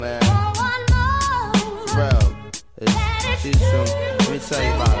She's from, let me tell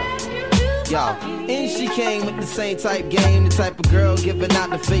you about her. Yo, and she came with the same type game, the type of girl giving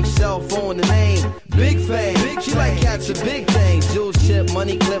out the fake cell phone, the name. Big fame, she like catching big things. Jewels chip,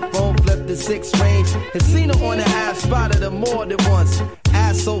 money clip, phone flip the 6 range. Has seen her on the ass, spotted her more than once.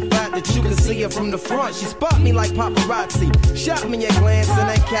 Ass so fat that you can see her from the front. She spot me like paparazzi. Shot me a glance and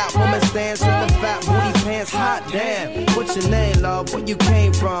that Catwoman stands from the fat booty pants. Hot damn, what's your name, love? Where you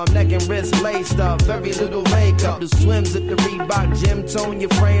came from? Neck and wrist laced up, very little makeup. The swims at the Reebok gym tone your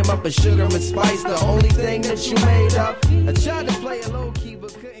frame up. A sugar and spice, the only thing that you made up. I tried to play a low key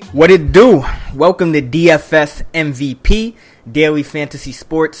but couldn't. What it do? Welcome to DFS MVP, Daily Fantasy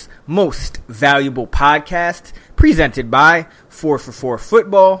Sports Most Valuable Podcast, presented by 4for4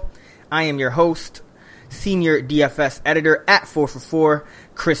 Football. I am your host, Senior DFS Editor at 4for4,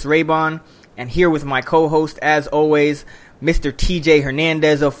 Chris Raybon, and here with my co-host, as always, Mr. TJ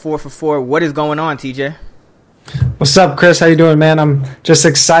Hernandez of 4for4. What is going on, TJ? What's up, Chris? How you doing, man? I'm just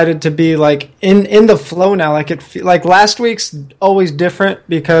excited to be like in the flow now. Like last week's always different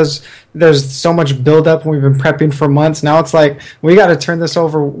because there's so much buildup and we've been prepping for months. Now it's like we got to turn this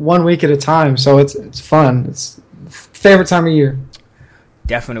over 1 week at a time, so it's fun. It's favorite time of year.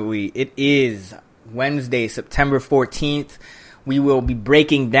 Definitely. It is Wednesday, September 14th. We will be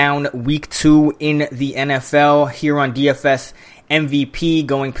breaking down week 2 in the NFL here on DFS MVP,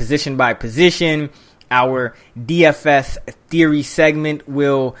 going position by position. Our DFS Theory segment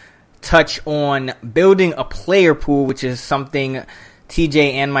will touch on building a player pool, which is something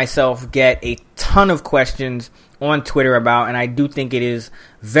TJ and myself get a ton of questions on Twitter about, and I do think it is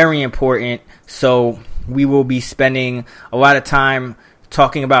very important. So we will be spending a lot of time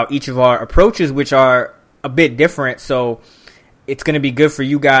talking about each of our approaches, which are a bit different. So it's going to be good for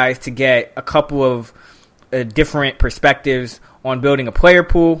you guys to get a couple of different perspectives on building a player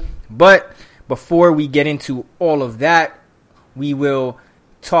pool. But before we get into all of that, we will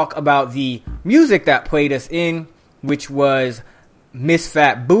talk about the music that played us in, which was Miss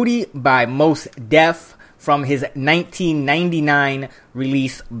Fat Booty by Mos Def from his 1999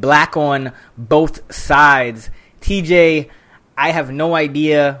 release, Black on Both Sides. TJ, I have no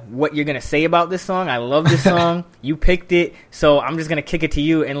idea what you're going to say about this song. I love this song. You picked it, so I'm just going to kick it to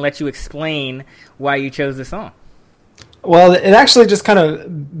you and let you explain why you chose the song. Well, it actually just kind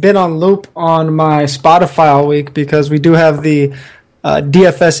of been on loop on my Spotify all week because we do have the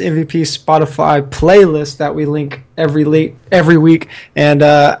DFS MVP Spotify playlist that we link every week. And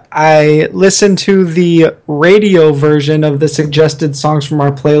I listened to the radio version of the suggested songs from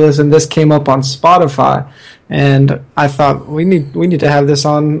our playlist, and this came up on Spotify. And I thought we need to have this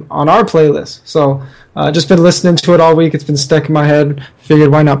on our playlist. So just been listening to it all week. It's been stuck in my head. Figured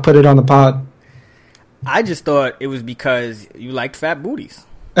why not put it on the pod. I just thought it was because you liked fat booties.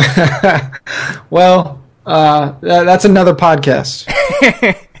 Well, that's another podcast.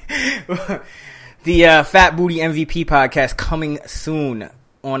 The Fat Booty MVP podcast coming soon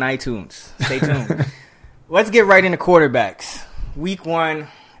on iTunes. Stay tuned. Let's get right into quarterbacks. Week 1,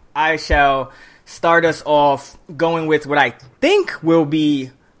 I shall start us off going with what I think will be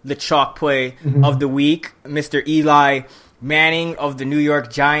the chalk play of the week. Mr. Eli Manning of the New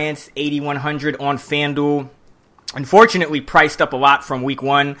York Giants, 8,100 on FanDuel. Unfortunately, priced up a lot from week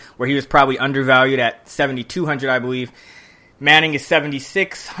 1, where he was probably undervalued at 7,200, I believe. Manning is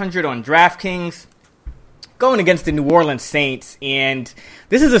 7,600 on DraftKings, going against the New Orleans Saints. And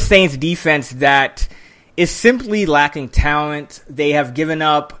this is a Saints defense that is simply lacking talent. They have given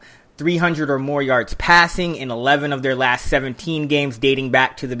up 300 or more yards passing in 11 of their last 17 games, dating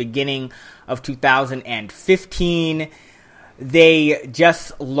back to the beginning of 2015. They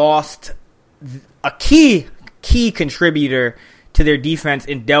just lost a key contributor to their defense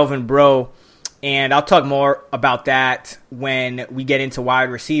in Delvin Breaux, and I'll talk more about that when we get into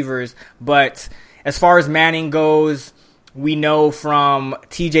wide receivers. But as far as Manning goes, we know from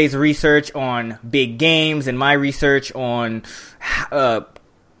TJ's research on big games and my research on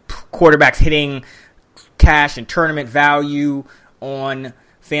quarterbacks hitting cash and tournament value on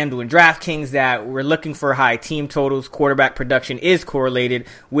FanDuel and DraftKings that we're looking for high team totals. Quarterback production is correlated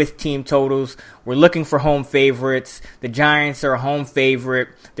with team totals. We're looking for home favorites. The Giants are a home favorite.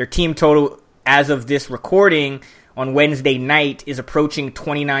 Their team total as of this recording on Wednesday night is approaching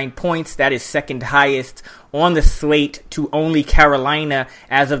 29 points. That is second highest on the slate to only Carolina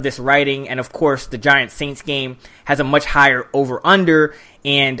as of this writing. And of course, the Giants-Saints game has a much higher over-under.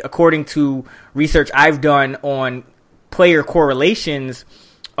 And according to research I've done on player correlations,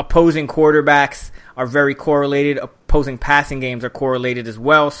 opposing quarterbacks are very correlated. Opposing passing games are correlated as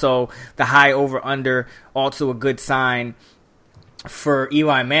well. So the high over-under, also a good sign for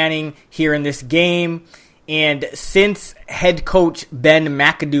Eli Manning here in this game. And since head coach Ben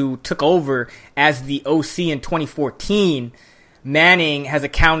McAdoo took over as the OC in 2014, Manning has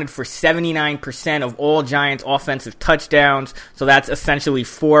accounted for 79% of all Giants offensive touchdowns. So that's essentially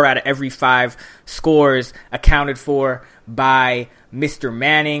 4 out of every 5 scores accounted for by Mr.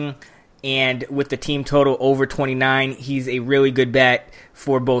 Manning. And with the team total over 29, he's a really good bet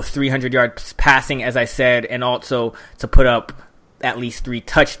for both 300 yards passing, as I said, and also to put up at least 3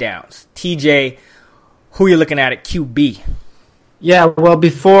 touchdowns. TJ, who are you looking at QB? Yeah, well,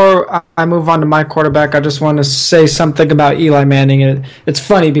 before I move on to my quarterback, I just want to say something about Eli Manning. It's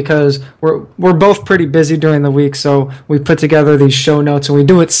funny because we're both pretty busy during the week, so we put together these show notes, and we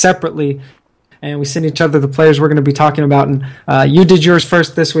do it separately. And we send each other the players we're going to be talking about. And you did yours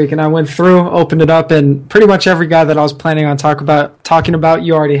first this week, and I went through, opened it up, and pretty much every guy that I was planning on talking about,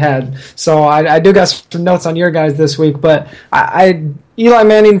 you already had. So I do got some notes on your guys this week, but Eli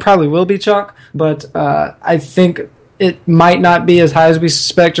Manning probably will be chalk, but I think it might not be as high as we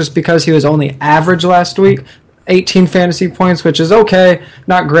suspect just because he was only average last week. 18 fantasy points, which is okay,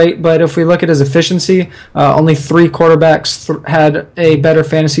 not great, but if we look at his efficiency, only 3 quarterbacks had a better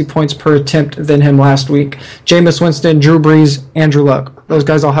fantasy points per attempt than him last week. Jameis Winston, Drew Brees, Andrew Luck. Those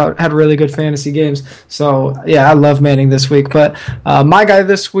guys all had really good fantasy games. So, yeah, I love Manning this week. But my guy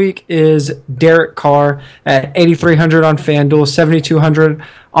this week is Derek Carr at 8,300 on FanDuel, 7,200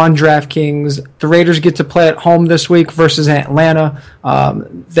 on DraftKings. The Raiders get to play at home this week versus Atlanta.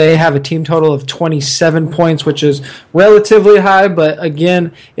 They have a team total of 27 points, which is relatively high, but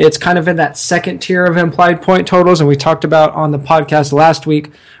again, it's kind of in that second tier of implied point totals, and we talked about on the podcast last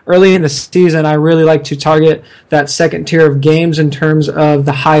week. Early in the season, I really like to target that second tier of games in terms of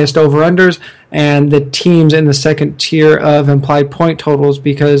the highest over-unders and the teams in the second tier of implied point totals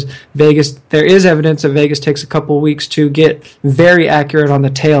because there is evidence that Vegas takes a couple weeks to get very accurate on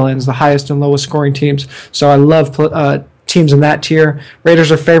the tail ends, the highest and lowest scoring teams. So I love teams in that tier.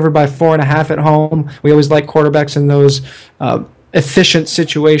 Raiders are favored by 4.5 at home. We always like quarterbacks in those efficient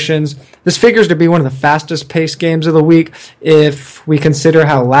situations. This figures to be one of the fastest paced games of the week if we consider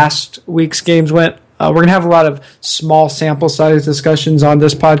how last week's games went. We're going to have a lot of small sample size discussions on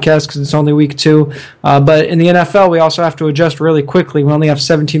this podcast because it's only week 2. But in the NFL, we also have to adjust really quickly. We only have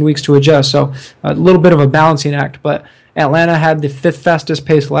 17 weeks to adjust, so a little bit of a balancing act. But Atlanta had the 5th fastest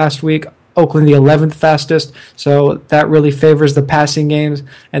pace last week. Oakland the 11th fastest, so that really favors the passing games.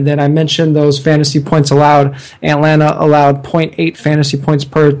 And then I mentioned those fantasy points allowed. Atlanta allowed 0.8 fantasy points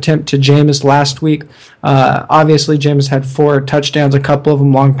per attempt to Jameis last week. Obviously, Jameis had 4 touchdowns, a couple of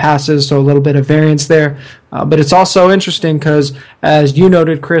them long passes, so a little bit of variance there. But it's also interesting because, as you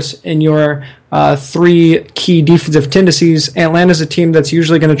noted, Chris, in your 3 key defensive tendencies, Atlanta's a team that's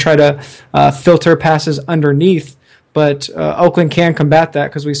usually going to try to filter passes underneath. But Oakland can combat that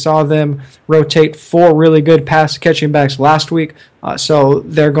because we saw them rotate 4 really good pass catching backs last week. So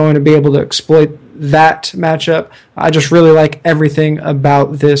they're going to be able to exploit that matchup. I just really like everything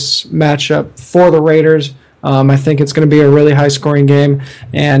about this matchup for the Raiders. I think it's going to be a really high-scoring game,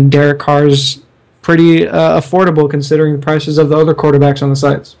 and Derek Carr's pretty affordable considering the prices of the other quarterbacks on the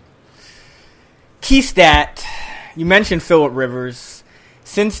sites. Key stat, you mentioned Phillip Rivers.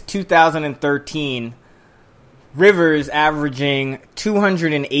 Since 2013, Rivers averaging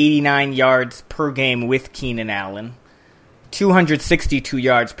 289 yards per game with Keenan Allen, 262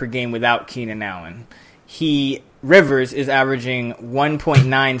 yards per game without Keenan Allen. Rivers is averaging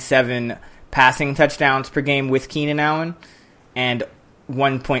 1.97 passing touchdowns per game with Keenan Allen and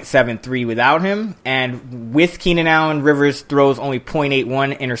 1.73 without him. And with Keenan Allen, Rivers throws only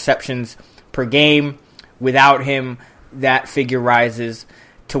 0.81 interceptions per game. Without him, that figure rises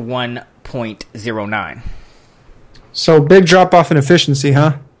to 1.09. So big drop-off in efficiency,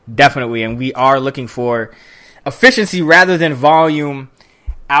 huh? Definitely, and we are looking for efficiency rather than volume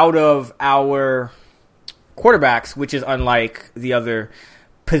out of our quarterbacks, which is unlike the other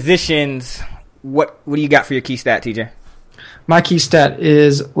positions. What do you got for your key stat, TJ? My key stat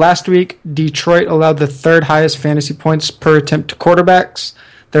is last week, Detroit allowed the 3rd highest fantasy points per attempt to quarterbacks.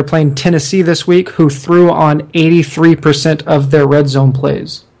 They're playing Tennessee this week, who threw on 83% of their red zone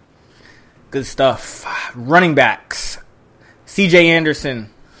plays. Good stuff. Running backs. CJ Anderson,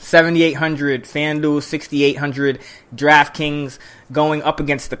 7,800. FanDuel, 6,800. DraftKings going up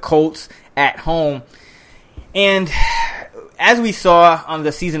against the Colts at home. And as we saw on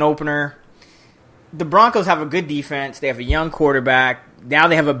the season opener, the Broncos have a good defense. They have a young quarterback. Now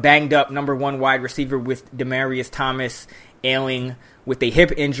they have a banged-up number 1 wide receiver with Demaryius Thomas ailing with a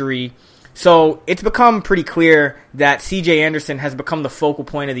hip injury. So it's become pretty clear that C.J. Anderson has become the focal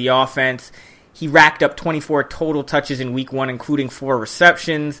point of the offense. He racked up 24 total touches in week 1, including 4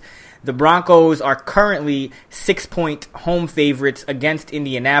 receptions. The Broncos are currently 6-point home favorites against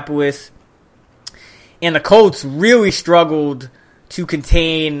Indianapolis. And the Colts really struggled to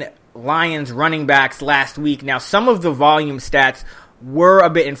contain Lions running backs last week. Now, some of the volume stats were a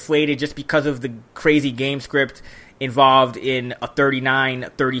bit inflated just because of the crazy game script involved in a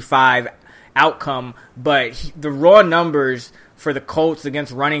 39-35 outcome. But the raw numbers for the Colts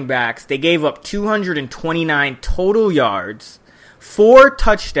against running backs, they gave up 229 total yards, 4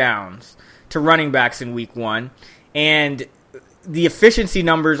 touchdowns to running backs in week 1. And the efficiency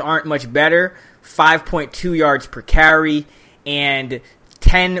numbers aren't much better. 5.2 yards per carry and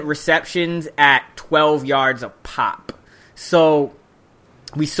 10 receptions at 12 yards a pop. So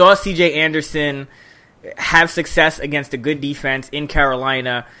we saw CJ Anderson have success against a good defense in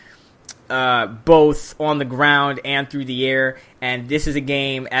Carolina, both on the ground and through the air. And this is a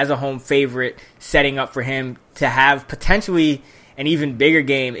game as a home favorite setting up for him to have potentially an even bigger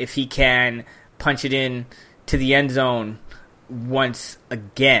game if he can punch it in to the end zone once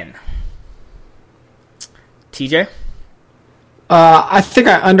again. TJ? I think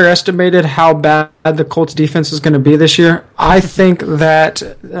I underestimated how bad the Colts defense is going to be this year. I think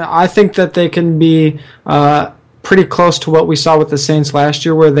that they can be pretty close to what we saw with the Saints last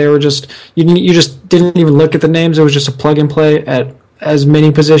year, where they were just you just didn't even look at the names. It was just a plug and play at as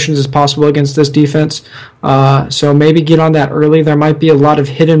many positions as possible against this defense. So maybe get on that early. There might be a lot of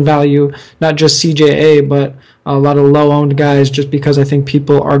hidden value, not just CJA, but a lot of low-owned guys, just because I think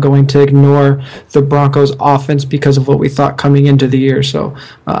people are going to ignore the Broncos offense because of what we thought coming into the year. So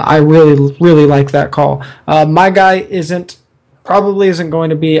I really, really like that call. My guy probably isn't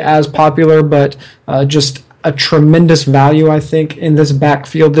going to be as popular, but just a tremendous value, I think, in this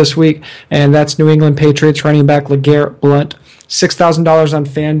backfield this week, and that's New England Patriots running back LeGarrette Blount. $6,000 on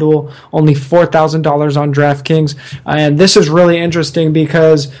FanDuel, only $4,000 on DraftKings. And this is really interesting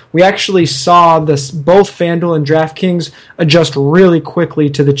because we actually saw both FanDuel and DraftKings adjust really quickly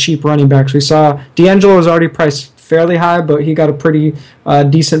to the cheap running backs. We saw D'Angelo was already priced fairly high, but he got a pretty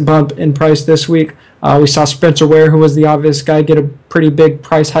decent bump in price this week. We saw Spencer Ware, who was the obvious guy, get a pretty big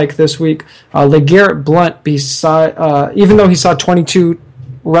price hike this week. LeGarrette Blount, even though he saw 22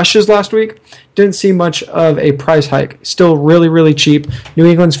 rushes last week, didn't see much of a price hike. Still really, really cheap. New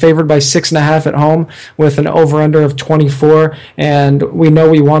England's favored by 6.5 at home with an over-under of 24, and we know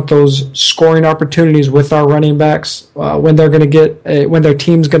we want those scoring opportunities with our running backs when they're going to when their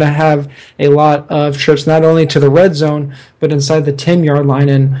team's going to have a lot of trips not only to the red zone but inside the 10-yard line.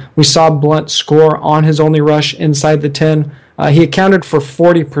 And we saw Blount score on his only rush inside the 10. He accounted for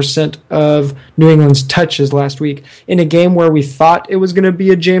 40% of New England's touches last week in a game where we thought it was going to be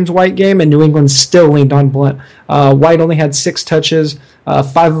a James White game, and New England still leaned on Blount. White only had 6 touches,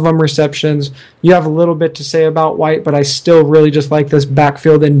 5 of them receptions. You have a little bit to say about White, but I still really just like this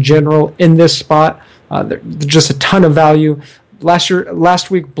backfield in general in this spot. There's just a ton of value.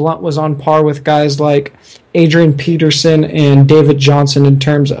 Last week, Blount was on par with guys like Adrian Peterson and David Johnson in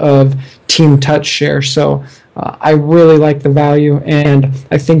terms of team touch share. So I really like the value, and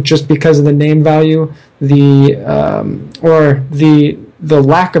I think just because of the name value, the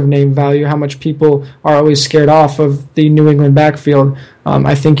lack of name value, how much people are always scared off of the New England backfield,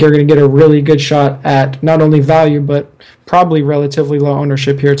 I think you're going to get a really good shot at not only value, but probably relatively low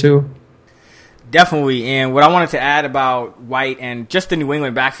ownership here too. Definitely, and what I wanted to add about White and just the New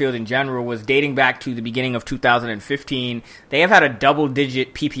England backfield in general was dating back to the beginning of 2015, they have had a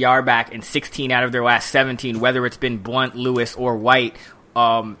double-digit PPR back in 16 out of their last 17, whether it's been Blount, Lewis, or White.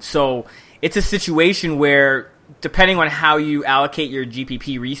 So it's a situation where, depending on how you allocate your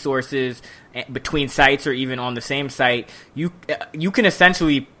GPP resources between sites or even on the same site, you can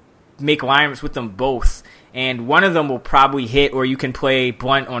essentially make lineups with them both. And one of them will probably hit, or you can play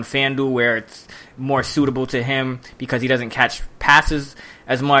Blount on FanDuel where it's more suitable to him because he doesn't catch passes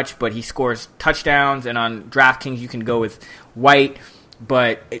as much, but he scores touchdowns. And on DraftKings, you can go with White.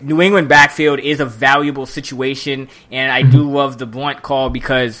 But New England backfield is a valuable situation, and I do love the Blount call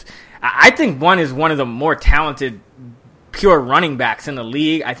because I think Blount is one of the more talented pure running backs in the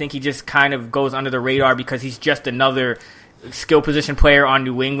league. I think he just kind of goes under the radar because he's just another skill position player on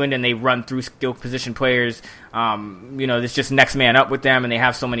New England, and they run through skill position players. It's just next man up with them, and they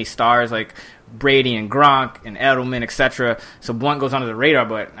have so many stars like Brady and Gronk and Edelman, etc. So Blount goes under the radar,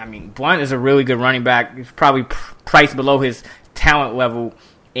 but I mean, Blount is a really good running back. He's probably priced below his talent level,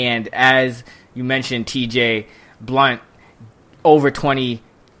 and as you mentioned, TJ, Blount over 20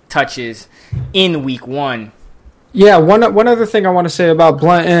 touches in week 1. Yeah, one other thing I want to say about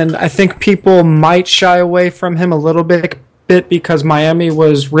Blount, and I think people might shy away from him a little bit bit because Miami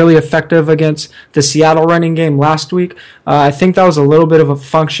was really effective against the Seattle running game last week. I think that was a little bit of a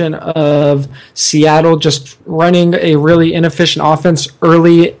function of Seattle just running a really inefficient offense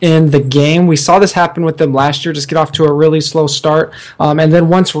early in the game. We saw this happen with them last year, just get off to a really slow start. And then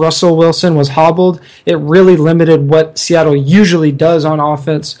once Russell Wilson was hobbled, it really limited what Seattle usually does on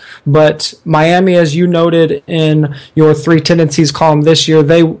offense. But Miami, as you noted in your 3 tendencies column this year,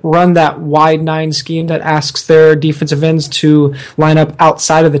 they run that wide 9 scheme that asks their defensive ends to line up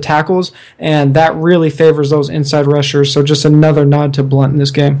outside of the tackles, and that really favors those inside rushers. So just another nod to Blunt in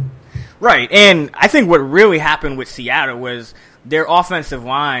this game. Right, and I think what really happened with Seattle was their offensive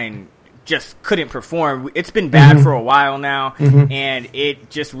line just couldn't perform. It's been bad for a while now, and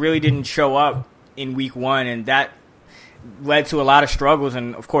it just really didn't show up in week 1, and that led to a lot of struggles,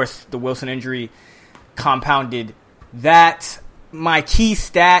 and of course the Wilson injury compounded that. My key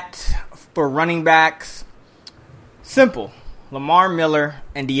stat for running backs, simple. Lamar Miller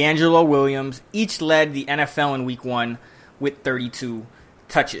and D'Angelo Williams each led the NFL in week 1 with 32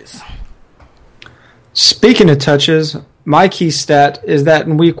 touches. Speaking of touches, my key stat is that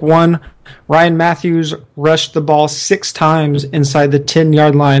in week 1, Ryan Matthews rushed the ball 6 times inside the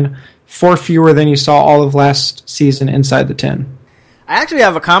 10-yard line, 4 fewer than you saw all of last season inside the 10. I actually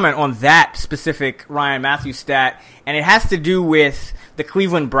have a comment on that specific Ryan Matthews stat, and it has to do with the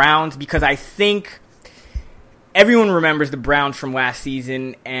Cleveland Browns, because I think everyone remembers the Browns from last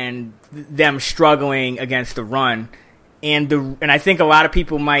season and them struggling against the run. And I think a lot of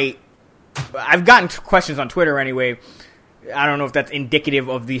people might – I've gotten questions on Twitter anyway. I don't know if that's indicative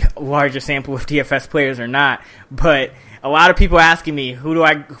of the larger sample of DFS players or not, but a lot of people asking me, who do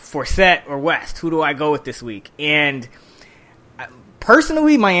I – Forsett or West? Who do I go with this week? And –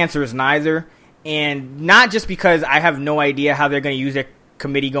 personally, my answer is neither, and not just because I have no idea how they're going to use their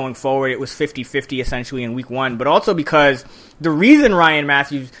committee going forward. It was 50-50 essentially in week 1, but also because the reason Ryan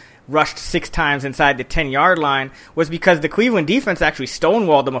Matthews rushed 6 times inside the 10-yard line was because the Cleveland defense actually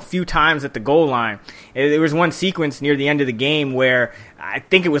stonewalled them a few times at the goal line. There was one sequence near the end of the game where I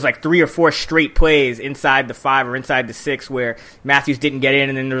think it was like 3 or 4 straight plays inside the 5 or inside the 6 where Matthews didn't get in,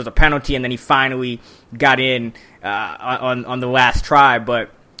 and then there was a penalty, and then he finally got in on the last try.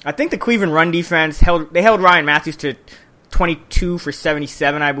 But I think the Cleveland run defense held Ryan Matthews to 22 for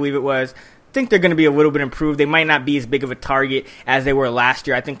 77, I believe it was. I think they're going to be a little bit improved. They might not be as big of a target as they were last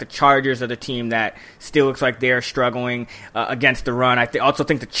year. I think the Chargers are the team that still looks like they're struggling against the run. I also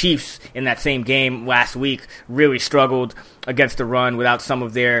think the Chiefs in that same game last week really struggled against the run without some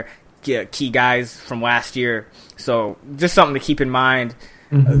of their key guys from last year. So just something to keep in mind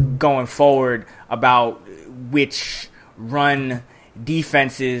going forward about which run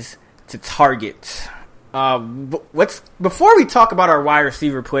defenses to target. Before we talk about our wide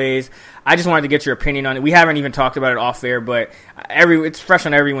receiver plays, I just wanted to get your opinion on it. We haven't even talked about it off air, but it's fresh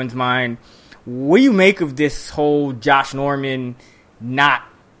on everyone's mind. What do you make of this whole Josh Norman not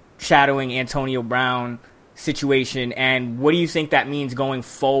shadowing Antonio Brown situation, and what do you think that means going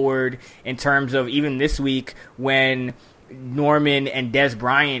forward in terms of even this week when Norman and Des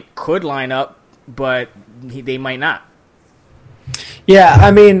Bryant could line up, but they might not? Yeah, I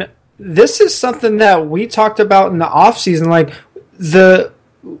mean, this is something that we talked about in the offseason. Like,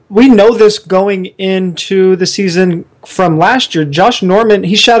 we know this going into the season from last year. Josh Norman,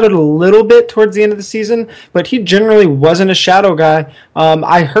 he shadowed a little bit towards the end of the season, but he generally wasn't a shadow guy.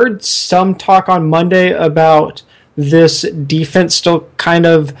 I heard some talk on Monday about this defense still kind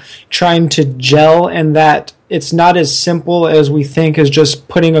of trying to gel, and that it's not as simple as we think as just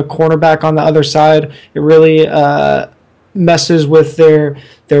putting a cornerback on the other side. It really messes with their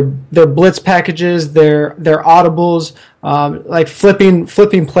blitz packages, their audibles. Like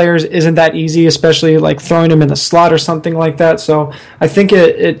flipping players isn't that easy, especially like throwing them in the slot or something like that. So I think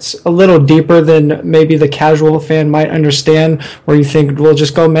it's a little deeper than maybe the casual fan might understand, where you think we'll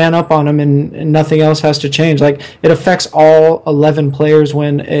just go man up on them and nothing else has to change. Like, it affects all 11 players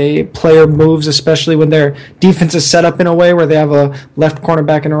when a player moves, especially when their defense is set up in a way where they have a left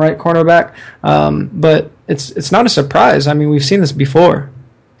cornerback and a right cornerback. But it's not a surprise. I mean, we've seen this before.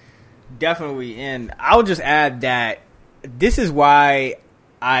 Definitely, and I'll just add that this is why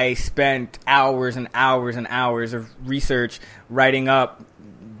I spent hours and hours and hours of research writing up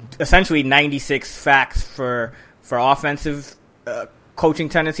essentially 96 facts for offensive coaching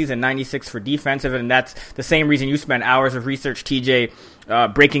tendencies and 96 for defensive, and that's the same reason you spent hours of research,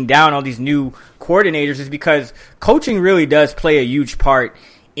 TJ, breaking down all these new coordinators, is because coaching really does play a huge part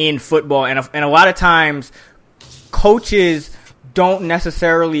in football, and a lot of times coaches don't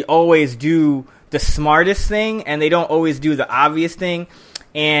necessarily always do the smartest thing, and they don't always do the obvious thing.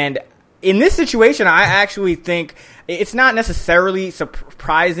 And in this situation, I actually think it's not necessarily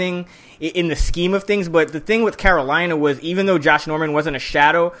surprising in the scheme of things, but the thing with Carolina was, even though Josh Norman wasn't a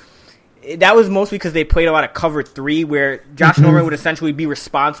shadow, that was mostly because they played a lot of cover 3, where Josh Norman would essentially be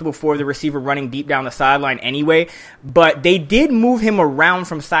responsible for the receiver running deep down the sideline anyway. But they did move him around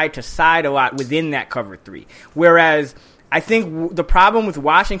from side to side a lot within that cover 3. Whereas I think the problem with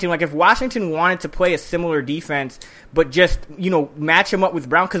Washington, like if Washington wanted to play a similar defense, but just, match him up with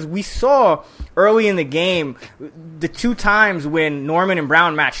Brown, because we saw early in the game, the 2 times when Norman and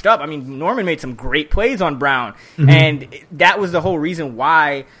Brown matched up, I mean, Norman made some great plays on Brown, and that was the whole reason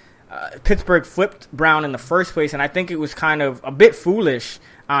why Pittsburgh flipped Brown in the first place, and I think it was kind of a bit foolish,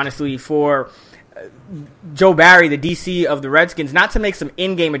 honestly, for Joe Barry, the DC of the Redskins, not to make some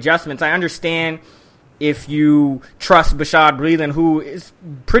in-game adjustments. I understand if you trust Bashaud Breeland, who is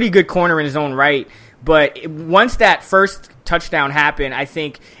pretty good corner in his own right, but once that first touchdown happened, I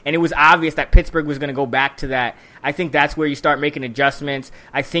think, and it was obvious that Pittsburgh was going to go back to that, I think that's where you start making adjustments.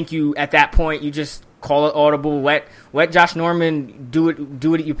 I think at that point, you just call it audible, let Josh Norman do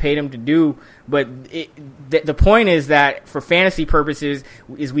what you paid him to do. But the point is that for fantasy purposes,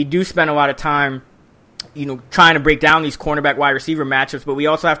 is we do spend a lot of time trying to break down these cornerback wide receiver matchups, but we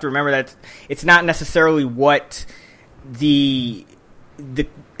also have to remember that it's not necessarily what the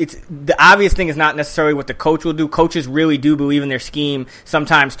obvious thing is not necessarily what the coach will do. Coaches really do believe in their scheme,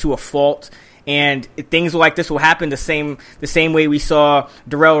 sometimes to a fault, and things like this will happen the same way we saw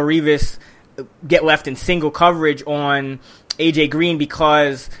Darrelle Revis get left in single coverage on AJ Green,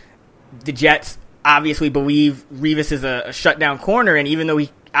 because the Jets obviously believe Revis is a shutdown corner, and even though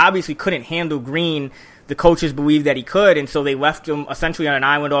he obviously couldn't handle Green, the coaches believed that he could, and so they left him essentially on an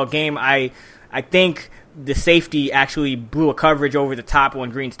island all game. I think the safety actually blew a coverage over the top on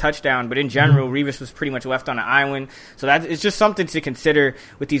Green's touchdown, but in general, Revis was pretty much left on an island. So it's just something to consider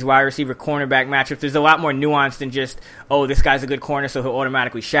with these wide receiver cornerback matchups. There's a lot more nuance than just, oh, this guy's a good corner, so he'll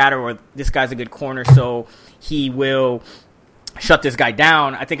automatically shadow, or this guy's a good corner, so he will shut this guy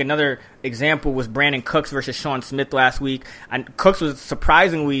down. I think another example was Brandon Cooks versus Sean Smith last week. And Cooks was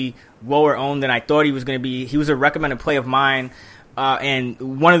surprisingly lower owned than I thought he was going to be. He was a recommended play of mine.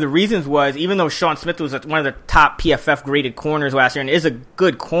 And one of the reasons was, even though Sean Smith was one of the top PFF graded corners last year and is a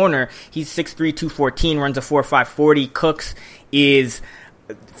good corner, he's 6'3", 214, runs a 4.5 40. Cooks is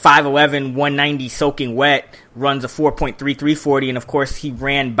 5'11", 190 soaking wet, runs a 4.33 40, and of course he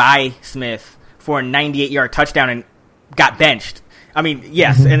ran by Smith for a 98-yard touchdown and got benched. I mean,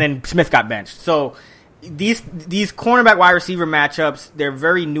 yes, and then Smith got benched. So these cornerback wide receiver matchups, they're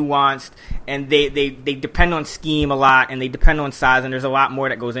very nuanced, and they depend on scheme a lot, and they depend on size, and there's a lot more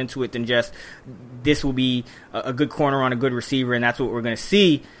that goes into it than just this will be a good corner on a good receiver, and that's what we're going to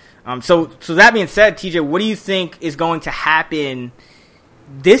see. So that being said, TJ, what do you think is going to happen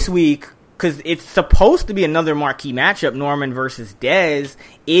this week? Because it's supposed to be another marquee matchup, Norman versus Dez.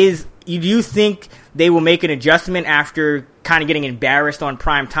 Do you think they will make an adjustment after kind of getting embarrassed on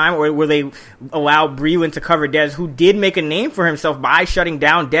prime time, or will they allow Breeland to cover Dez, who did make a name for himself by shutting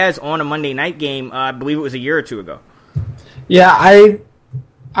down Dez on a Monday night game? I believe it was a year or two ago. Yeah, I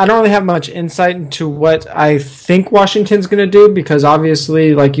don't really have much insight into what I think Washington's going to do, because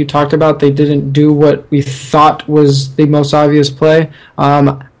obviously, like you talked about, they didn't do what we thought was the most obvious play.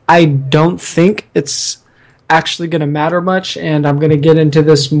 I don't think it's actually going to matter much, and I'm going to get into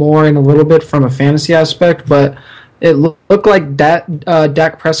this more in a little bit from a fantasy aspect, but it looked like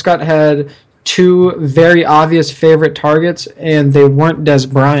Dak Prescott had 2 very obvious favorite targets, and they weren't Dez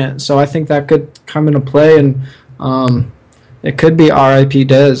Bryant, so I think that could come into play, and it could be R.I.P.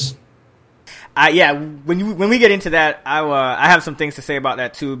 Dez. Yeah, when we get into that, I have some things to say about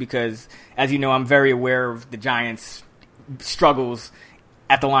that too, because as you know, I'm very aware of the Giants' struggles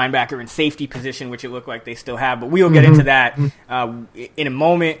at the linebacker and safety position, which it looked like they still have. But we will get into that in a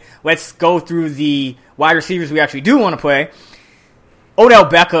moment. Let's go through the wide receivers we actually do want to play. Odell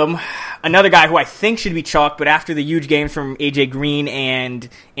Beckham, another guy who I think should be chalked, but after the huge games from A.J. Green and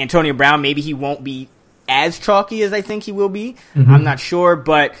Antonio Brown, maybe he won't be as chalky as I think he will be. I'm not sure,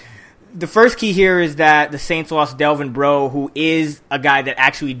 but the first key here is that the Saints lost Delvin Breaux, who is a guy that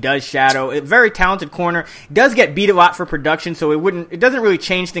actually does shadow. A very talented corner. Does get beat a lot for production, so it doesn't really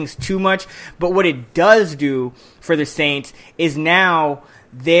change things too much. But what it does do for the Saints is now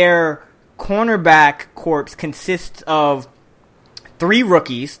their cornerback corps consists of 3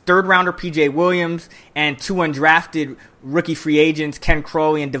 rookies, third-rounder P.J. Williams, and 2 undrafted rookie free agents, Ken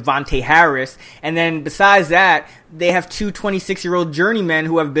Crawley and Devontae Harris. And then besides that, they have 2 26-year-old journeymen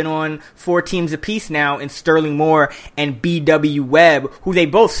who have been on 4 teams apiece now in Sterling Moore and B.W. Webb, who they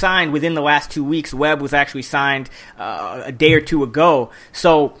both signed within the last 2 weeks. Webb was actually signed a day or two ago.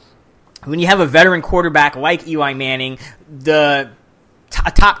 So when you have a veteran quarterback like Eli Manning, the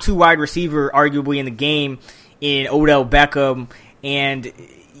top 2 wide receiver arguably in the game in Odell Beckham, and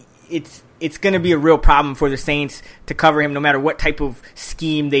it's going to be a real problem for the Saints to cover him no matter what type of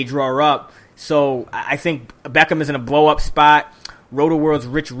scheme they draw up. So I think Beckham is in a blow-up spot. Roto-World's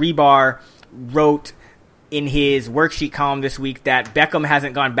Rich Rebar wrote in his worksheet column this week that Beckham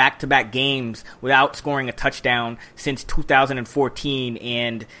hasn't gone back-to-back games without scoring a touchdown since 2014,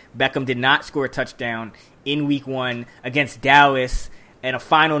 and Beckham did not score a touchdown in Week 1 against Dallas. And a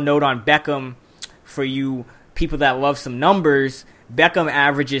final note on Beckham for you people that love some numbers: Beckham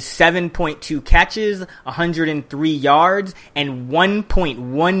averages 7.2 catches, 103 yards, and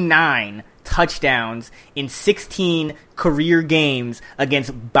 1.19 touchdowns in 16 career games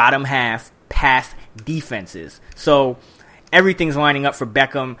against bottom half pass defenses. So everything's lining up for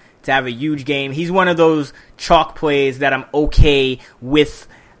Beckham to have a huge game. He's one of those chalk plays that I'm okay with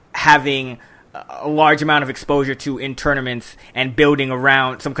having a large amount of exposure to in tournaments and building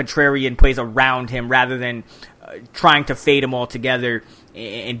around some contrarian plays around him rather than trying to fade him all together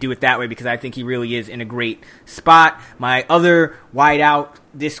and do it that way, because I think he really is in a great spot. My other wideout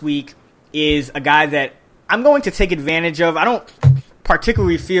this week is a guy that I'm going to take advantage of. I don't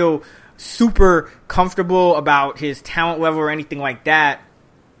particularly feel super comfortable about his talent level or anything like that,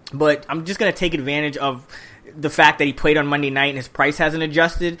 but I'm just going to take advantage of the fact that he played on Monday night and his price hasn't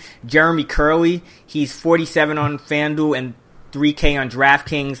adjusted. Jeremy Curley, he's 47 on FanDuel and 3K on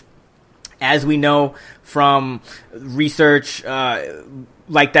DraftKings. As we know from research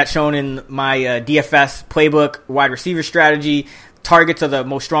like that shown in my DFS playbook wide receiver strategy, targets are the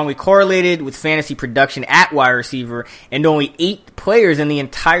most strongly correlated with fantasy production at wide receiver, and only 8 players in the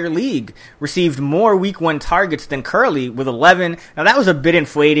entire league received more Week 1 targets than Curley with 11. Now, that was a bit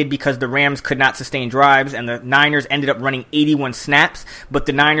inflated because the Rams could not sustain drives, and the Niners ended up running 81 snaps, but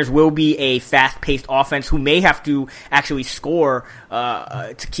the Niners will be a fast-paced offense who may have to actually score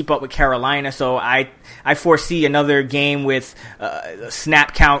to keep up with Carolina, so I foresee another game with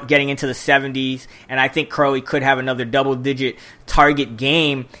snap count getting into the 70s, and I think Curley could have another double-digit target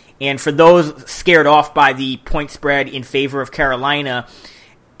game. And for those scared off by the point spread in favor of Carolina,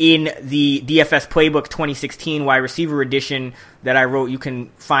 in the DFS Playbook 2016 wide receiver edition that I wrote, you can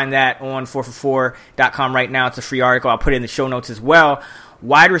find that on 4for4.com right now. It's a free article. I'll put it in the show notes as well.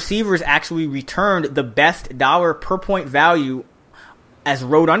 Wide receivers actually returned the best dollar per point value as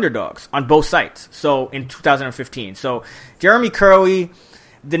road underdogs on both sites. So in 2015. So Jeremy Curley,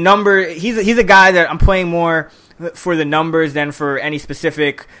 the number, he's a guy that I'm playing more for the numbers than for any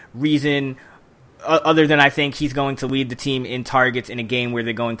specific reason other than I think he's going to lead the team in targets in a game where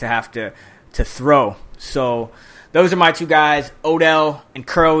they're going to have to throw. So those are my 2 guys, Odell and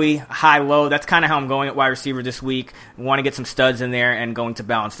Curley, high-low. That's kind of how I'm going at wide receiver this week. I want to get some studs in there and going to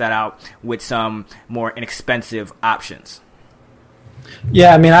balance that out with some more inexpensive options.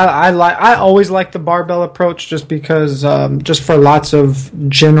 Yeah, I mean, I always like the barbell approach just because just for lots of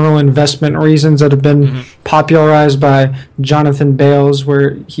general investment reasons that have been popularized by Jonathan Bales,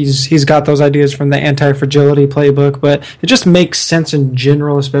 where he's got those ideas from the anti-fragility playbook, but it just makes sense in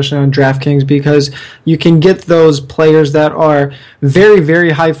general, especially on DraftKings, because you can get those players that are very, very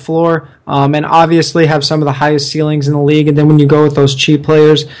high floor and obviously have some of the highest ceilings in the league, and then when you go with those cheap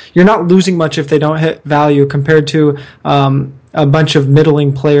players, you're not losing much if they don't hit value compared to a bunch of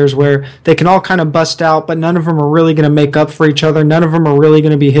middling players where they can all kind of bust out, but none of them are really going to make up for each other. None of them are really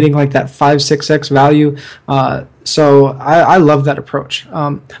going to be hitting like that 5-6x value. So I love that approach.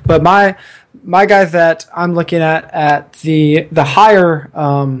 But my guy that I'm looking at the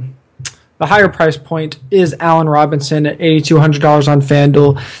higher price point is Allen Robinson at $8,200 on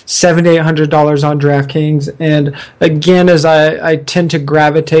FanDuel, $7,800 on DraftKings. And again, as I tend to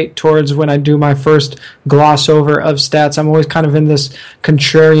gravitate towards when I do my first gloss over of stats, I'm always kind of in this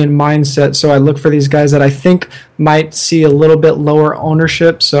contrarian mindset. So I look for these guys that I think might see a little bit lower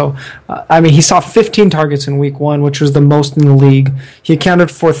ownership. So, he saw 15 targets in Week 1, which was the most in the league. He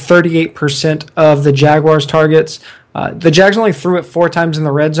accounted for 38% of the Jaguars' targets. The Jags only threw it 4 times in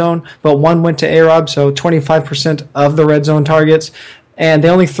the red zone, but 1 went to A-Rob, so 25% of the red zone targets. And they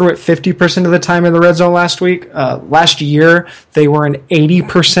only threw it 50% of the time in the red zone last week. Last year, they were an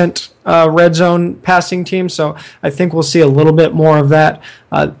 80% red zone passing team, so I think we'll see a little bit more of that.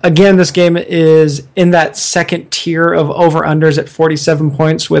 Again, this game is in that second tier of over-unders at 47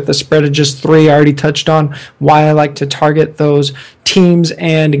 points with a spread of just 3. I already touched on why I like to target those teams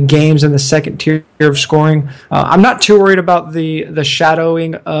and games in the second tier of scoring. I'm not too worried about the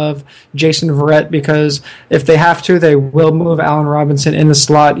shadowing of Jason Verrett, because if they have to, they will move Allen Robinson in the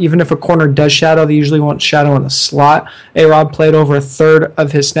slot. Even if a corner does shadow, they usually won't shadow in the slot. A-Rob played over a third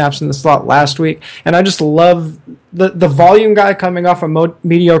of his snaps in the slot last week. And I just love the volume guy coming off a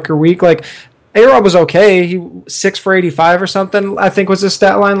mediocre week. Like, A-Rob was okay. He 6 for 85 or something, I think was his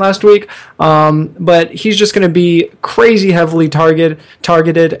stat line last week. But he's just going to be crazy heavily targeted.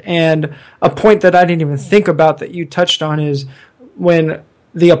 And a point that I didn't even think about that you touched on is when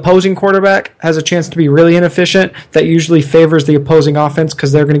the opposing quarterback has a chance to be really inefficient, that usually favors the opposing offense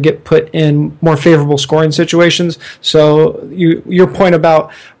because they're going to get put in more favorable scoring situations. So your point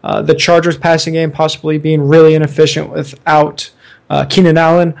about the Chargers passing game possibly being really inefficient without Keenan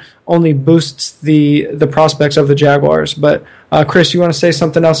Allen only boosts the prospects of the Jaguars. But Chris, you want to say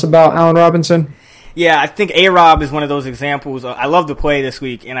something else about Allen Robinson? Yeah, I think A-Rob is one of those examples. I love the play this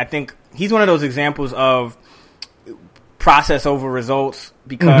week, and I think he's one of those examples of process over results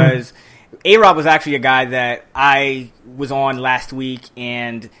because A-Rob was actually a guy that I was on last week,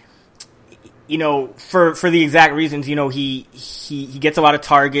 and for the exact reasons, he gets a lot of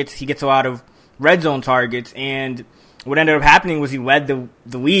targets, he gets a lot of red zone targets, and what ended up happening was he led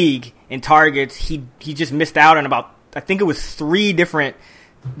the league in targets. He just missed out on about, I think it was 3 different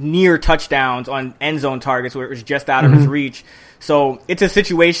near touchdowns on end zone targets where it was just out of his reach. So it's a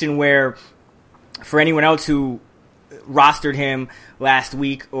situation where for anyone else who rostered him last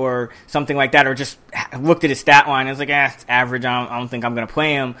week or something like that, or just looked at his stat line and was like, it's average, I don't think I'm going to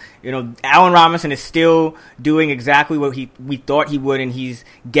play him. Allen Robinson is still doing exactly what we thought he would, and he's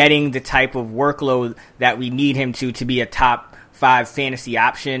getting the type of workload that we need him to be a top 5 fantasy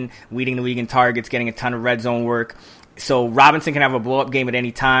option, leading the league in targets, getting a ton of red zone work. So Robinson can have a blow-up game at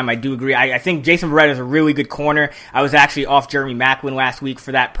any time. I do agree. I think Jason Verrett is a really good corner. I was actually off Jeremy Maclin last week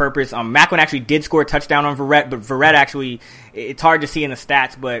for that purpose. Maclin actually did score a touchdown on Verrett, but Verrett actually, it's hard to see in the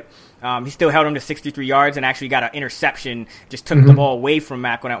stats, but he still held him to 63 yards and actually got an interception, just took the ball away from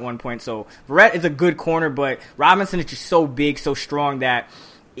Maclin at one point. So Verrett is a good corner, but Robinson is just so big, so strong that,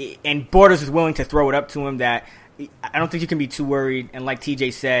 and Borders is willing to throw it up to him, that I don't think you can be too worried. And like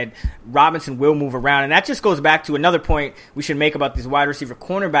TJ said, Robinson will move around. And that just goes back to another point we should make about these wide receiver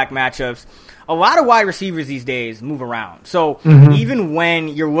cornerback matchups. A lot of wide receivers these days move around. So even when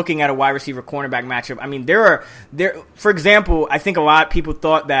you're looking at a wide receiver cornerback matchup, I mean, for example, I think a lot of people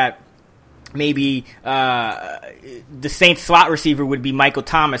thought that maybe the Saints slot receiver would be Michael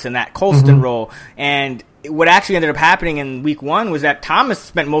Thomas in that Colston role. And what actually ended up happening in week 1 was that Thomas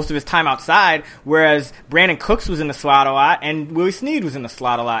spent most of his time outside, whereas Brandon Cooks was in the slot a lot and Willie Snead was in the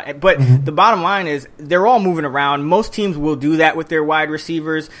slot a lot. But the bottom line is they're all moving around. Most teams will do that with their wide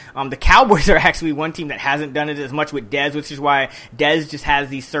receivers. The Cowboys are actually one team that hasn't done it as much with Dez, which is why Dez just has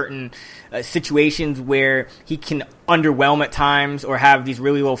these certain situations where he can underwhelm at times or have these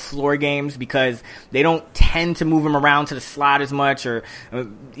really low floor games because they don't tend to move him around to the slot as much or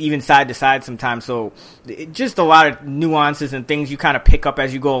even side to side sometimes. So just a lot of nuances and things you kind of pick up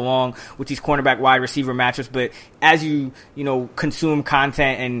as you go along with these cornerback wide receiver matchups. But as you consume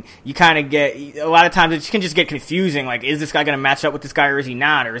content and you kind of get, a lot of times it can just get confusing. Like, is this guy going to match up with this guy or is he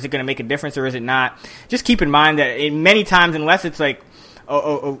not? Or is it going to make a difference or is it not? Just keep in mind that many times, unless it's like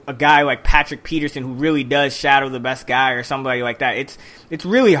a guy like Patrick Peterson who really does shadow the best guy or somebody like that, it's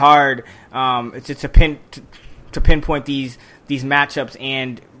really hard to pinpoint these matchups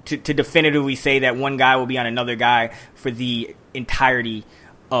and to definitively say that one guy will be on another guy for the entirety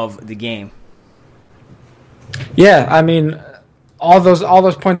of the game. Yeah, I mean, all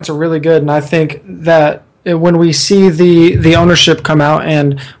those points are really good, and I think that when we see the ownership come out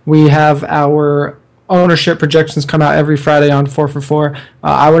and we have our ownership projections come out every Friday on 4 for 4.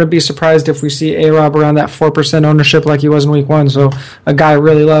 I wouldn't be surprised if we see A-Rob around that 4% ownership like he was in week 1. So a guy I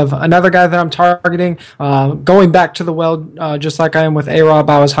really love. Another guy that I'm targeting, going back to the well, just like I am with A-Rob,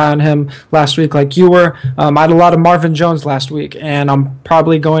 I was high on him last week like you were. I had a lot of Marvin Jones last week, and I'm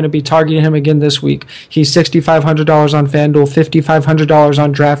probably going to be targeting him again this week. He's $6,500 on FanDuel, $5,500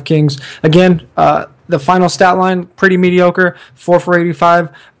 on DraftKings. Again, the final stat line, pretty mediocre, 4 for 85,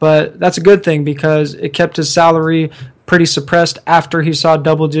 but that's a good thing because it kept his salary pretty suppressed after he saw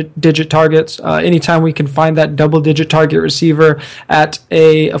double-digit targets. Anytime we can find that double-digit target receiver at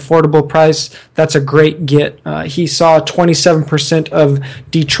a affordable price, that's a great get. He saw 27% of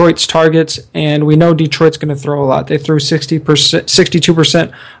Detroit's targets, and we know Detroit's going to throw a lot. They threw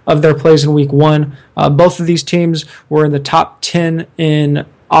 62% of their plays in week 1. Both of these teams were in the top 10 in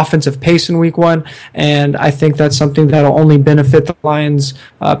offensive pace in week 1, and I think that's something that'll only benefit the Lions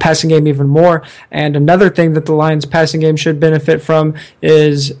passing game even more. And another thing that the Lions passing game should benefit from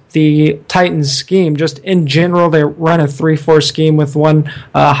is the Titans scheme. Just in general, they run a 3-4 scheme with one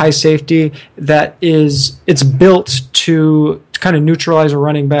high safety that it's built to kind of neutralize a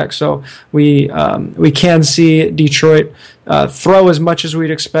running back. So we can see Detroit throw as much as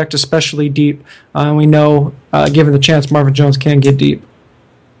we'd expect, especially deep. We know, given the chance, Marvin Jones can get deep.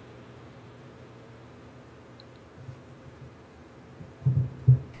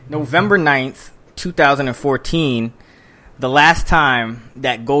 November 9th, 2014, the last time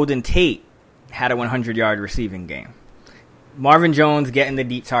that Golden Tate had a 100-yard receiving game. Marvin Jones getting the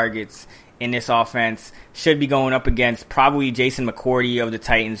deep targets in this offense, should be going up against probably Jason McCourty of the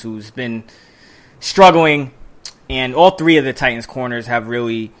Titans, who's been struggling, and all three of the Titans corners have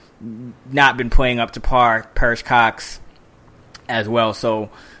really not been playing up to par. Parrish Cox as well,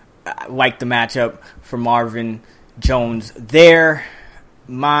 so I like the matchup for Marvin Jones there.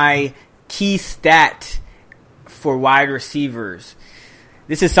 My key stat for wide receivers.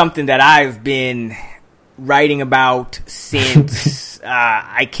 This is something that I've been writing about since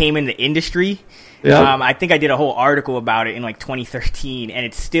I came in the industry. Yep. I think I did a whole article about it in like 2013, and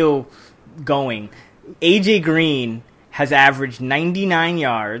it's still going. AJ Green has averaged 99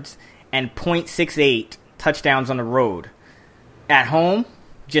 yards and .68 touchdowns on the road. At home,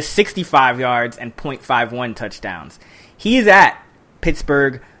 just 65 yards and .51 touchdowns. He is at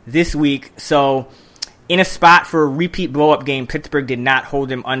Pittsburgh this week, so in a spot for a repeat blow-up game, Pittsburgh did not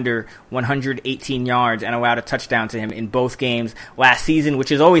hold him under 118 yards and allowed a touchdown to him in both games last season,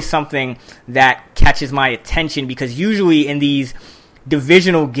 which is always something that catches my attention, because usually in these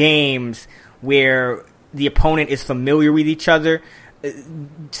divisional games where the opponent is familiar with each other,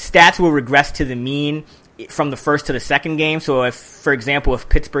 stats will regress to the mean from the first to the second game. So if, for example, if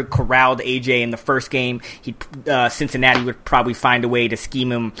Pittsburgh corralled AJ in the first game, Cincinnati would probably find a way to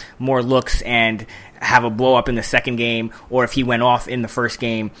scheme him more looks and have a blow up in the second game. Or if he went off in the first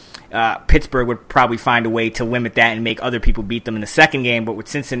game, Pittsburgh would probably find a way to limit that and make other people beat them in the second game. But with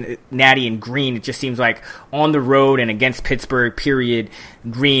Cincinnati and Green, it just seems like on the road and against Pittsburgh, period,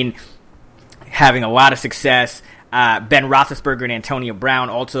 Green having a lot of success. Ben Roethlisberger and Antonio Brown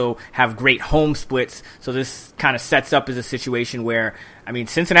also have great home splits, so this kind of sets up as a situation where, I mean,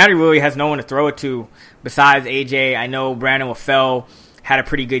 Cincinnati really has no one to throw it to besides AJ. I know Brandon LaFell had a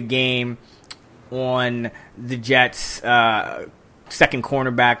pretty good game on the Jets' second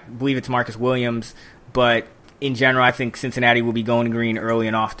cornerback. I believe it's Marcus Williams, but in general, I think Cincinnati will be going Green early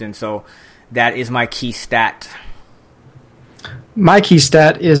and often, so that is my key stat. My key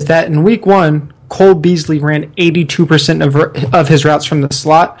stat is that in week 1, Cole Beasley ran 82% of his routes from the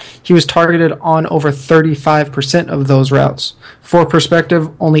slot. He was targeted on over 35% of those routes. For perspective,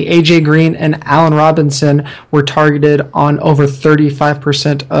 only A.J. Green and Allen Robinson were targeted on over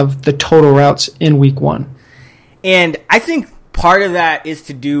 35% of the total routes in week 1. And I think part of that is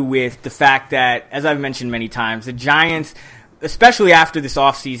to do with the fact that, as I've mentioned many times, the Giants, especially after this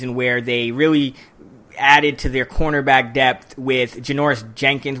offseason where they really added to their cornerback depth with Janoris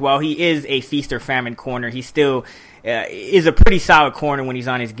Jenkins. While he is a feast or famine corner, he still is a pretty solid corner when he's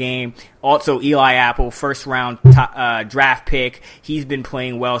on his game. Also, Eli Apple, first-round draft pick. He's been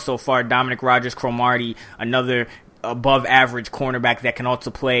playing well so far. Dominic Rodgers-Cromartie, another above-average cornerback that can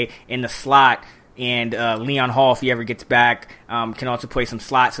also play in the slot. And Leon Hall, if he ever gets back, can also play some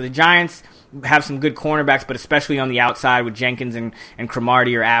slot. So the Giants have some good cornerbacks, but especially on the outside with Jenkins and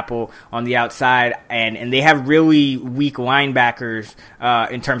Cromartie or Apple on the outside. And they have really weak linebackers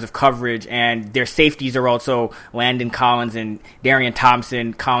in terms of coverage. And their safeties are also Landon Collins and Darian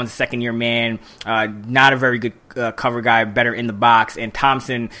Thompson. Collins, second-year man, not a very good cover guy, better in the box. And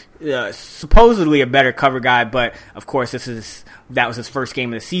Thompson, supposedly a better cover guy, but of course that was his first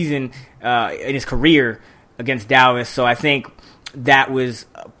game of the season in his career against Dallas. So I think that was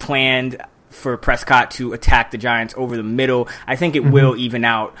planned for Prescott to attack the Giants over the middle. I think it will even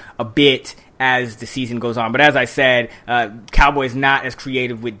out a bit as the season goes on. But as I said, Cowboys not as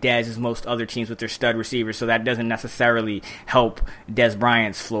creative with Dez as most other teams with their stud receivers, so that doesn't necessarily help Dez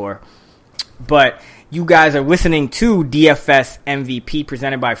Bryant's floor. But you guys are listening to DFS MVP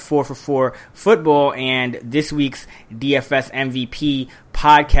presented by 4for4 Football, and this week's DFS MVP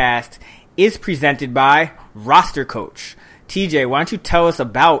podcast is presented by Roster Coach. TJ, why don't you tell us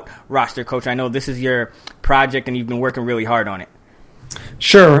about Roster Coach? I know this is your project and you've been working really hard on it.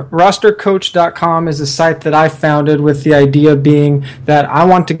 Sure. Rostercoach.com is a site that I founded with the idea being that I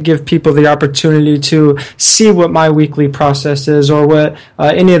want to give people the opportunity to see what my weekly process is or what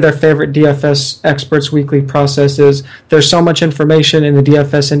any of their favorite DFS experts' weekly process is. There's so much information in the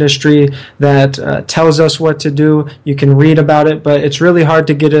DFS industry that tells us what to do. You can read about it, but it's really hard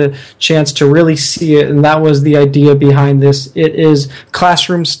to get a chance to really see it, and that was the idea behind this. It is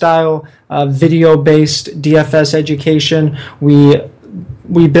classroom-style, video-based DFS education.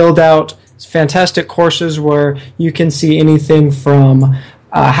 We build out fantastic courses where you can see anything from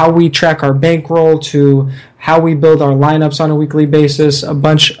how we track our bankroll to how we build our lineups on a weekly basis, a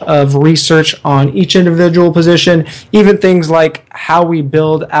bunch of research on each individual position, even things like how we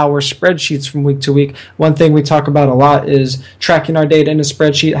build our spreadsheets from week to week. One thing we talk about a lot is tracking our data in a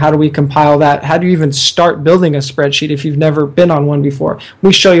spreadsheet. How do we compile that? How do you even start building a spreadsheet if you've never been on one before?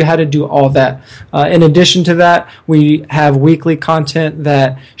 We show you how to do all that. In addition to that, we have weekly content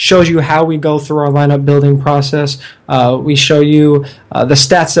that shows you how we go through our lineup building process. We show you the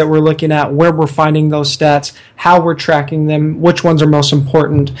stats that we're looking at, where we're finding those stats, how we're tracking them, which ones are most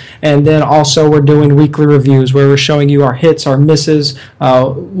important, and then also we're doing weekly reviews where we're showing you our hits, our misses,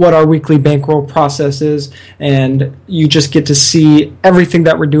 what our weekly bankroll process is, and you just get to see everything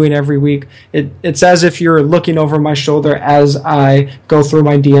that we're doing every week. It's as if you're looking over my shoulder as I go through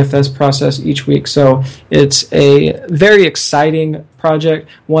my DFS process each week. So it's a very exciting project,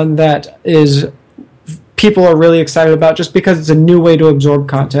 one that is people are really excited about just because it's a new way to absorb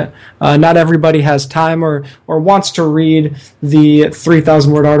content. Not everybody has time or wants to read the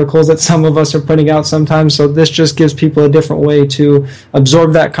 3,000 word articles that some of us are putting out sometimes. So this just gives people a different way to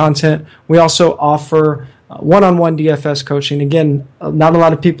absorb that content. We also offer one-on-one DFS coaching. Again, not a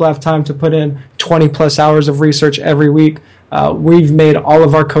lot of people have time to put in 20 plus hours of research every week. We've made all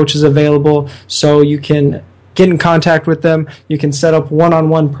of our coaches available so you can get in contact with them. You can set up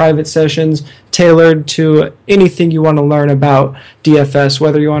one-on-one private sessions tailored to anything you want to learn about DFS,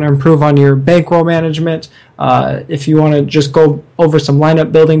 whether you want to improve on your bankroll management, if you want to just go over some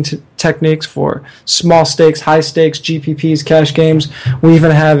lineup building techniques for small stakes, high stakes, GPPs, cash games. We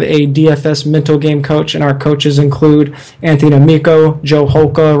even have a DFS mental game coach, and our coaches include Anthony Amico, Joe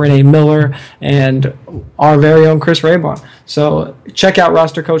Holka, Renee Miller, and our very own Chris Raybon. So check out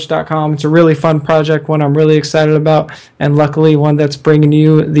rostercoach.com. It's a really fun project, one I'm really excited about, and luckily one that's bringing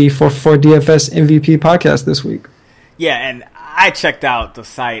you the 444 DFS MVP podcast this week. Yeah, and I checked out the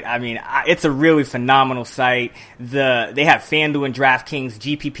site. I mean, it's a really phenomenal site. They have FanDuel and DraftKings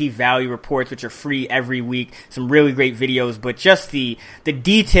GPP value reports, which are free every week. Some really great videos, but just the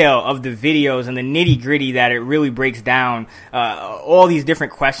detail of the videos and the nitty gritty that it really breaks down all these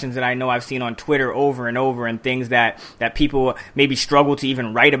different questions that I know I've seen on Twitter over and over, and things that people maybe struggle to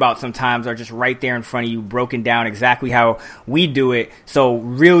even write about sometimes are just right there in front of you, broken down exactly how we do it. So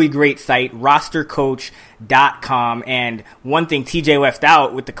really great site, rostercoach.com. And one thing TJ left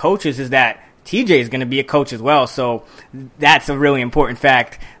out with the coaches is that TJ is going to be a coach as well. So that's a really important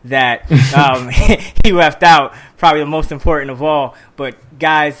fact that he left out, probably the most important of all. But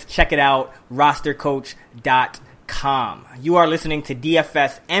guys, check it out, rostercoach.com. You are listening to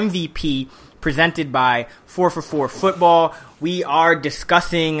DFS MVP presented by 444 Football. We are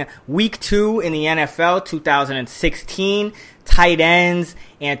discussing Week 2 in the NFL 2016. Tight ends.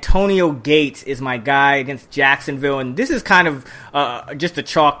 Antonio Gates is my guy against Jacksonville, and this is kind of just a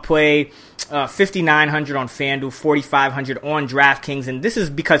chalk play. 5,900 on FanDuel, 4,500 on DraftKings, and this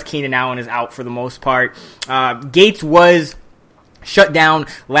is because Keenan Allen is out for the most part. Gates was shut down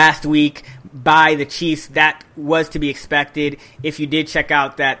last week by the Chiefs. That was to be expected. If you did check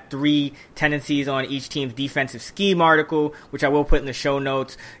out that 3 tendencies on each team's defensive scheme article, which I will put in the show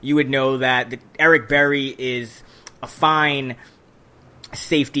notes, you would know that Eric Berry is a fine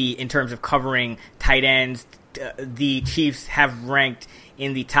safety in terms of covering tight ends. The Chiefs have ranked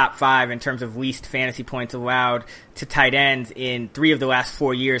in the top 5 in terms of least fantasy points allowed to tight ends in 3 of the last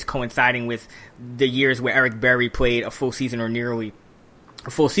 4 years, coinciding with the years where Eric Berry played a full season or nearly a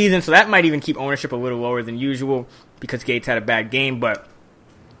full season. So that might even keep ownership a little lower than usual because Gates had a bad game. But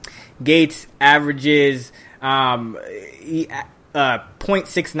Gates averages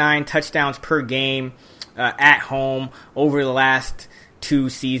 0.69 touchdowns per game at home over the last 2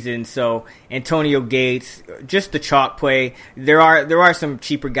 seasons. So Antonio Gates, just the chalk play. There are some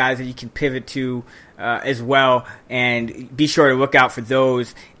cheaper guys that you can pivot to as well, and be sure to look out for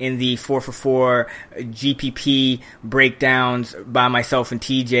those in the 444 GPP breakdowns by myself and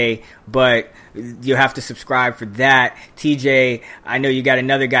TJ, but you'll have to subscribe for that. TJ, I know you got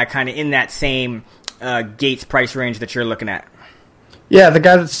another guy kind of in that same Gates price range that you're looking at. Yeah, the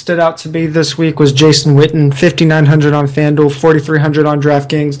guy that stood out to me this week was Jason Witten, 5,900 on FanDuel, 4,300 on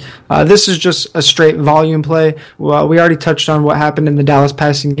DraftKings. This is just a straight volume play. Well, we already touched on what happened in the Dallas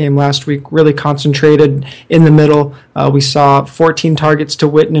passing game last week, really concentrated in the middle. We saw 14 targets to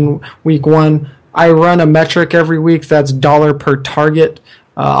Witten in week 1. I run a metric every week that's dollar per target.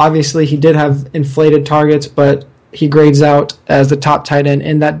 Obviously, he did have inflated targets, but he grades out as the top tight end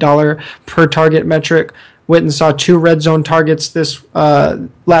in that dollar per target metric. Witten saw 2 red zone targets this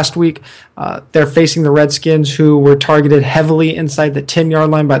last week. They're facing the Redskins, who were targeted heavily inside the 10-yard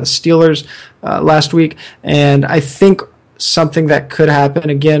line by the Steelers last week. And I think something that could happen.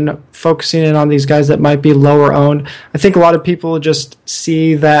 Again, focusing in on these guys that might be lower owned. I think a lot of people just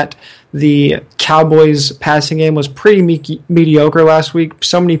see that the Cowboys passing game was pretty mediocre last week.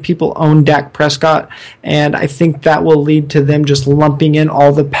 So many people own Dak Prescott, and I think that will lead to them just lumping in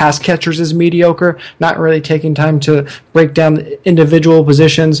all the pass catchers as mediocre, not really taking time to break down the individual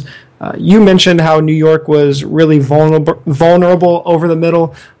positions. You mentioned how New York was really vulnerable over the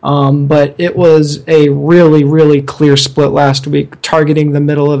middle, but it was a really, really clear split last week, targeting the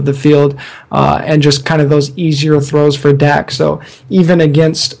middle of the field and just kind of those easier throws for Dak. So even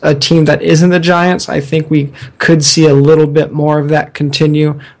against a team that isn't the Giants, I think we could see a little bit more of that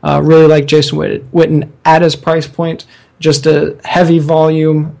continue. Really like Jason Witten at his price point, just a heavy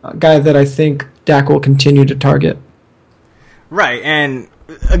volume guy that I think Dak will continue to target. Right, and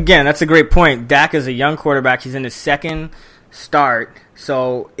again, that's a great point. Dak is a young quarterback. He's in his second start,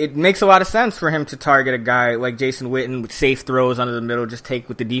 so it makes a lot of sense for him to target a guy like Jason Witten with safe throws under the middle, just take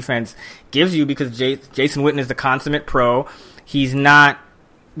what the defense gives you, because Jason Witten is the consummate pro. He's not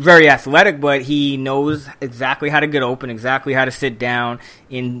very athletic, but he knows exactly how to get open, exactly how to sit down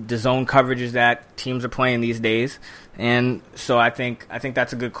in the zone coverages that teams are playing these days, and so I think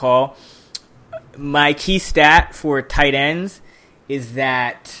that's a good call. My key stat for tight ends is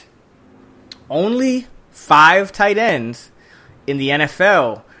that only 5 tight ends in the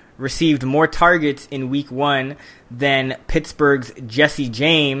NFL received more targets in Week 1 than Pittsburgh's Jesse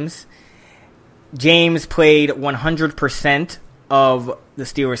James. James played 100% of the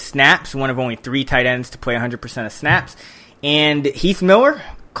Steelers' snaps, one of only 3 tight ends to play 100% of snaps. And Heath Miller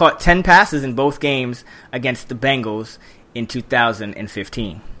caught 10 passes in both games against the Bengals in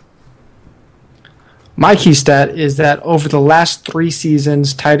 2015. My key stat is that over the last 3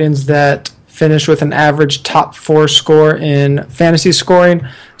 seasons, tight ends that finished with an average top 4 score in fantasy scoring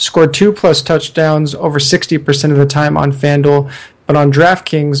scored 2+ touchdowns over 60% of the time on FanDuel. But on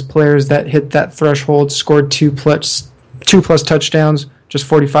DraftKings, players that hit that threshold scored 2+ touchdowns just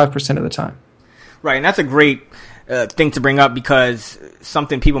 45% of the time. Right, and that's a great thing to bring up, because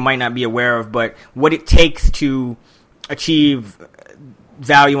something people might not be aware of, but what it takes to achieve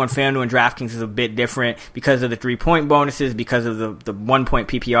value on FanDuel and DraftKings is a bit different because of the 3-point bonuses, because of the 1-point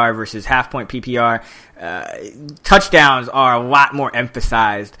PPR versus half-point PPR. Touchdowns are a lot more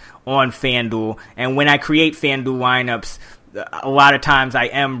emphasized on FanDuel, and when I create FanDuel lineups, a lot of times I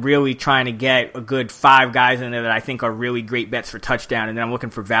am really trying to get a good 5 guys in there that I think are really great bets for touchdown, and then I'm looking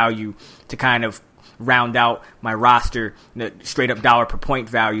for value to kind of round out my roster, straight up dollar per point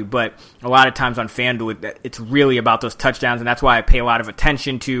value. But a lot of times on FanDuel, it's really about those touchdowns, and that's why I pay a lot of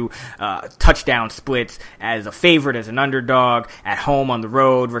attention to touchdown splits as a favorite, as an underdog, at home, on the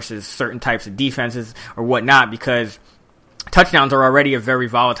road, versus certain types of defenses or whatnot, because touchdowns are already a very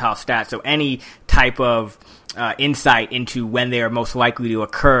volatile stat. So any type of insight into when they are most likely to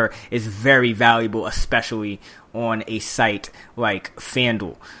occur is very valuable, especially on a site like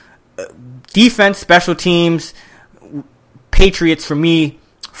FanDuel. Defense, special teams, Patriots for me,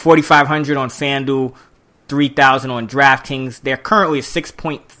 4,500 on FanDuel, 3,000 on DraftKings. They're currently a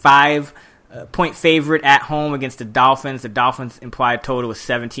 6.5 point favorite at home against the Dolphins. The Dolphins' implied total is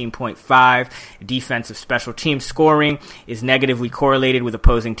 17.5. Defensive special team scoring is negatively correlated with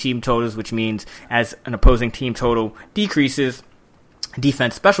opposing team totals, which means as an opposing team total decreases,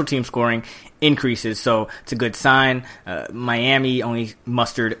 defense special team scoring increases, so it's a good sign. Miami only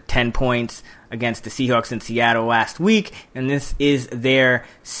mustered 10 points against the Seahawks in Seattle last week, and this is their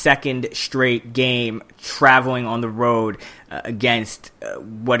second straight game traveling on the road against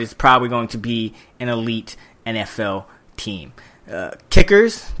what is probably going to be an elite NFL team.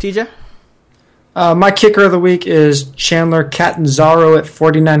 Kickers, TJ? My kicker of the week is Chandler Catanzaro at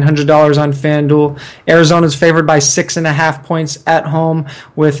 $4,900 on FanDuel. Arizona's favored by 6.5 points at home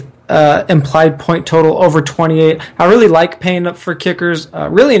with implied point total over 28. I really like paying up for kickers,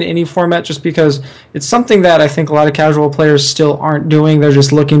 really in any format, just because it's something that I think a lot of casual players still aren't doing. They're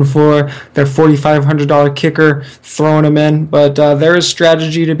just looking for their $4,500 kicker, throwing them in. But there is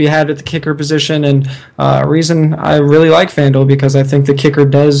strategy to be had at the kicker position, and a reason I really like FanDuel, because I think the kicker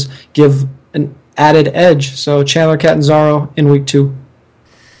does give an added edge. So Chandler Catanzaro in week 2.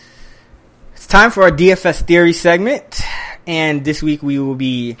 It's time for our DFS Theory segment, and this week we will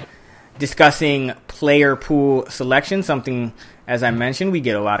be discussing player pool selection, something, as I mentioned, we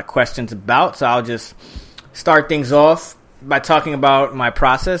get a lot of questions about. So I'll just start things off by talking about my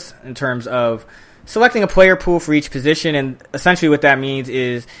process in terms of selecting a player pool for each position, and essentially what that means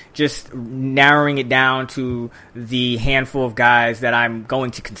is just narrowing it down to the handful of guys that I'm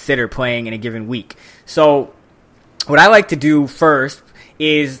going to consider playing in a given week. So what I like to do first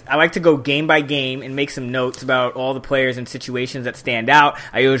is I like to go game by game and make some notes about all the players and situations that stand out.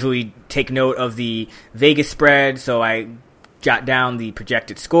 I usually take note of the Vegas spread, so I jot down the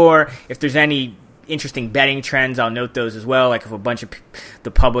projected score. If there's any interesting betting trends, I'll note those as well. Like if a bunch of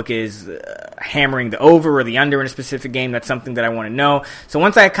the public is hammering the over or the under in a specific game, that's something that I want to know. So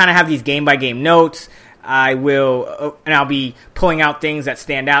once I kind of have these game by game notes, I'll be pulling out things that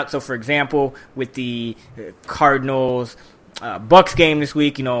stand out. So for example, with the Cardinals Bucks game this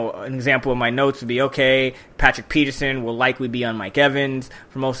week, an example of my notes would be, okay, Patrick Peterson will likely be on Mike Evans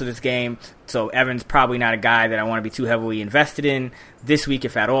for most of this game. So Evans probably not a guy that I want to be too heavily invested in this week,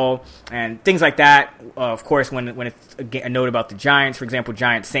 if at all. And things like that. Of course, when it's a note about the Giants, for example,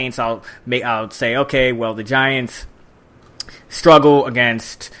 Giants Saints, I'll say, okay, well, the Giants struggle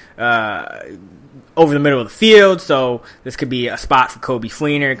against over the middle of the field, so this could be a spot for Kobe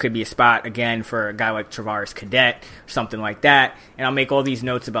Fleener. It could be a spot, again, for a guy like Travaris Cadet or something like that. And I'll make all these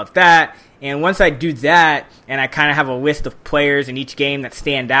notes about that. And once I do that, and I kind of have a list of players in each game that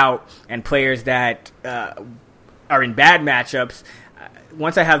stand out and players that are in bad matchups,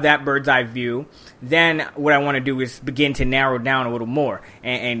 once I have that bird's eye view, then what I want to do is begin to narrow down a little more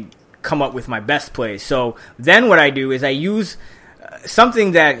and come up with my best plays. So then what I do is I use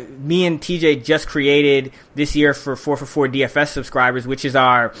something that me and TJ just created this year for 4for4 DFS subscribers, which is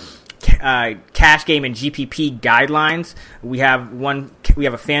our cash game and GPP guidelines. We have a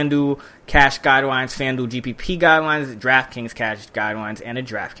FanDuel cash guidelines, FanDuel GPP guidelines, DraftKings cash guidelines, and a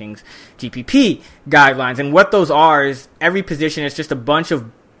DraftKings GPP guidelines. And what those are is every position is just a bunch of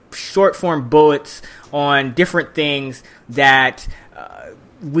short form bullets on different things that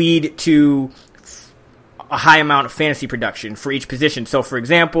lead to a high amount of fantasy production for each position. So, for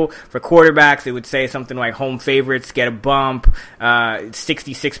example, for quarterbacks, it would say something like home favorites get a bump.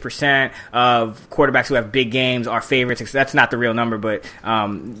 66% of quarterbacks who have big games are favorites. That's not the real number, but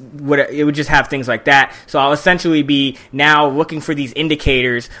it would just have things like that. So I'll essentially be now looking for these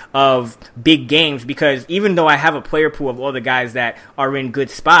indicators of big games, because even though I have a player pool of all the guys that are in good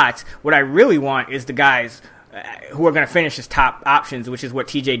spots, what I really want is the guys who are going to finish as top options, which is what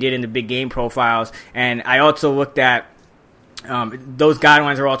TJ did in the big game profiles. And I also looked at those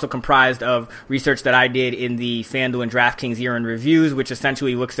guidelines are also comprised of research that I did in the FanDuel and DraftKings year-end reviews, which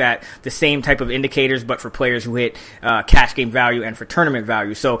essentially looks at the same type of indicators, but for players who hit cash game value and for tournament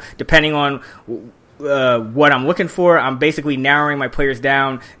value. So depending on what I'm looking for, I'm basically narrowing my players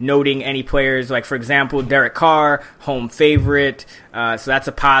down, noting any players, like, for example, Derek Carr, home favorite, so that's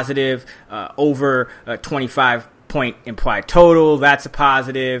a positive, over 25 point implied total, that's a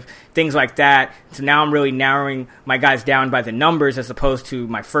positive, things like that. So now I'm really narrowing my guys down by the numbers, as opposed to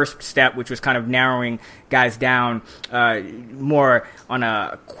my first step, which was kind of narrowing guys down more on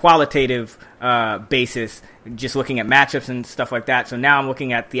a qualitative basis, just looking at matchups and stuff like that. So now I'm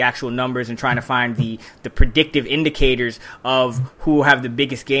looking at the actual numbers and trying to find the predictive indicators of who will have the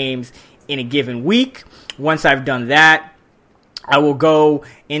biggest games in a given week. Once I've done that, I will go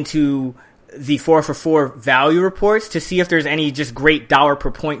into the 4for4 value reports to see if there's any just great dollar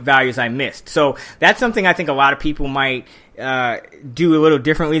per point values I missed. So that's something I think a lot of people might do a little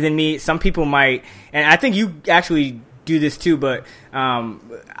differently than me. Some people might, and I think you actually do this too, but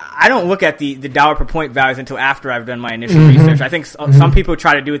I don't look at the dollar per point values until after I've done my initial research. I think some people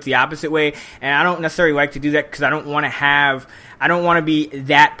try to do it the opposite way, and I don't necessarily like to do that, because I don't want to be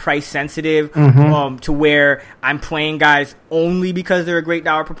that price sensitive to where I'm playing guys only because they're a great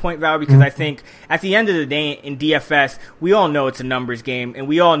dollar per point value, because I think at the end of the day in DFS, we all know it's a numbers game, and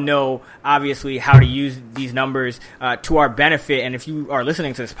we all know obviously how to use these numbers to our benefit. And if you are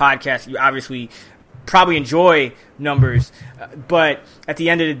listening to this podcast, you obviously probably enjoy numbers, but at the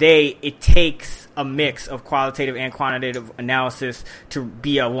end of the day, it takes a mix of qualitative and quantitative analysis to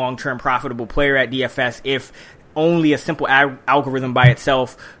be a long-term profitable player at DFS. If only a simple algorithm by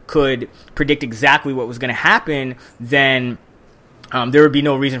itself could predict exactly what was going to happen, then there would be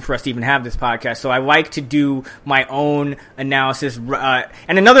no reason for us to even have this podcast. So I like to do my own analysis.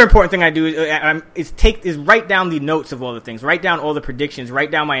 And another important thing I do is write down the notes of all the things, write down all the predictions, write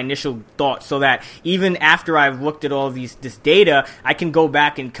down my initial thoughts, so that even after I've looked at all of this data, I can go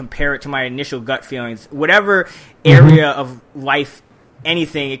back and compare it to my initial gut feelings. Whatever area of life,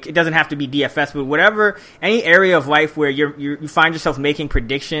 anything, it doesn't have to be DFS, but any area of life where you find yourself making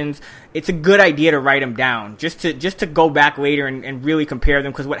predictions, it's a good idea to write them down, just to go back later and really compare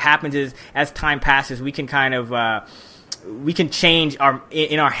them, because what happens is, as time passes, we can kind of we can change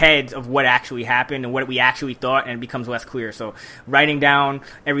in our heads of what actually happened and what we actually thought, and it becomes less clear. So writing down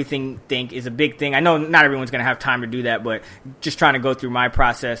everything is a big thing. I know not everyone's going to have time to do that, but just trying to go through my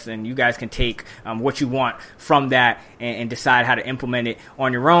process, and you guys can take what you want from that and decide how to implement it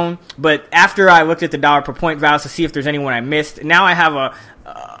on your own. But after I looked at the dollar per point values to see if there's anyone I missed, now I have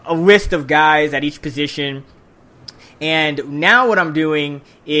a list of guys at each position. And now what I'm doing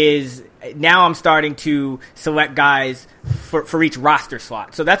is now I'm starting to select guys for each roster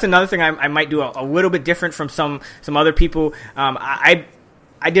slot. So that's another thing I might do a little bit different from some other people. I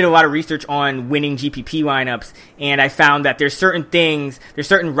did a lot of research on winning GPP lineups, and I found that there's certain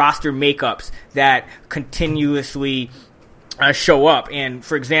roster makeups that continuously show up. And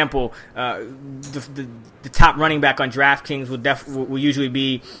for example, the top running back on DraftKings will usually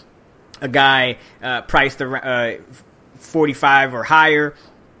be a guy priced 45 or higher.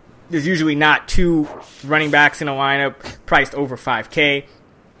 There's usually not two running backs in a lineup priced over 5K.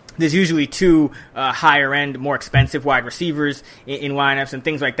 There's usually two higher end, more expensive wide receivers in lineups and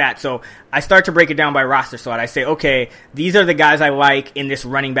things like that. So I start to break it down by roster slot. I say, okay, these are the guys I like in this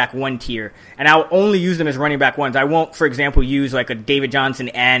running back one tier, and I'll only use them as running back ones. I won't, for example, use like a David Johnson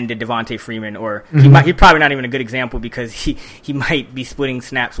and a Devontae Freeman, or he's probably not even a good example because he might be splitting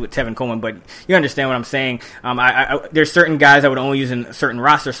snaps with Tevin Coleman, but you understand what I'm saying. There's certain guys I would only use in certain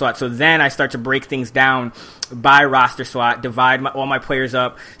roster slots. So then I start to break things down by roster slot, divide all my players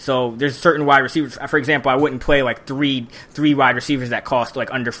up. So there's certain wide receivers. For example, I wouldn't play like three wide receivers that cost like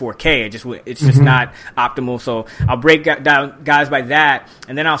under 4K. It's just not optimal. So I'll break down guys by that,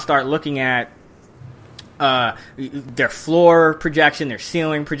 and then I'll start looking at their floor projection, their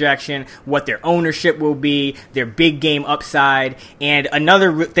ceiling projection, what their ownership will be, their big game upside, and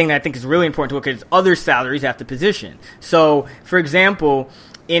another thing that I think is really important to look at is other salaries at the position. So, for example,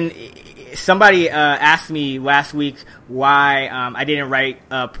 somebody asked me last week why I didn't write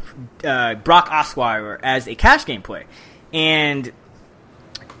Brock Osweiler as a cash game play, and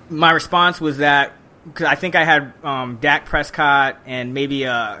my response was that because I think I had Dak Prescott and maybe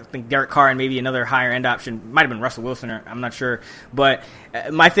I think Derek Carr and maybe another higher end option. Might have been Russell Wilson, or I'm not sure. But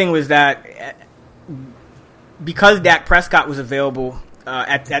my thing was that because Dak Prescott was available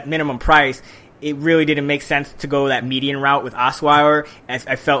at minimum price, it really didn't make sense to go that median route with Osweiler.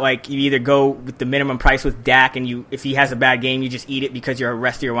 I felt like you either go with the minimum price with Dak, and if he has a bad game, you just eat it because your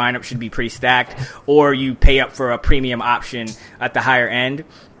rest of your lineup should be pretty stacked, or you pay up for a premium option at the higher end.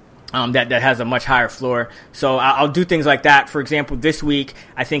 That has a much higher floor. So I'll do things like that. For example, this week,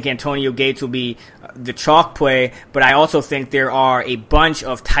 I think Antonio Gates will be the chalk play, but I also think there are a bunch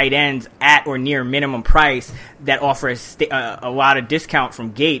of tight ends at or near minimum price that offer a lot of discount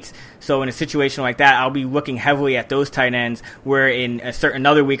from Gates. So in a situation like that, I'll be looking heavily at those tight ends, where in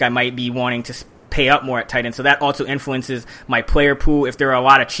another week I might be wanting to pay up more at tight end. So that also influences my player pool. If there are a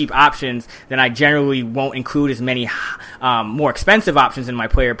lot of cheap options, then I generally won't include as many more expensive options in my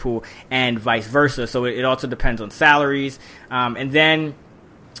player pool, and vice versa. So it also depends on salaries. And then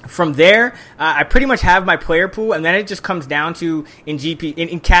from there, I pretty much have my player pool, and then it just comes down to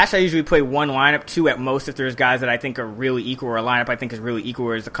in cash, I usually play one lineup, two at most if there's guys that I think are really equal, or a lineup I think is really equal,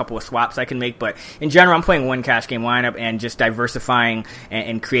 or there's a couple of swaps I can make. But in general, I'm playing one cash game lineup and just diversifying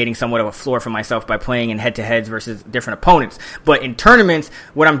and creating somewhat of a floor for myself by playing in head-to-heads versus different opponents. But in tournaments,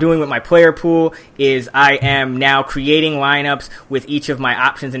 what I'm doing with my player pool is I am now creating lineups with each of my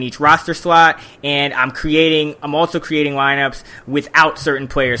options in each roster slot, and I'm also creating lineups without certain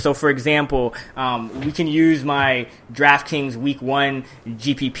players. So, for example, we can use my DraftKings Week 1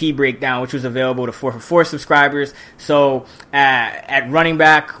 GPP breakdown, which was available to 4for4 subscribers. So, at running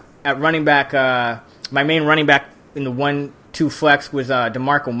back, my main running back in the 1-2 flex was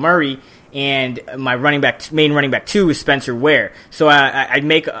DeMarco Murray, and my main running back 2 is Spencer Ware. So, I'd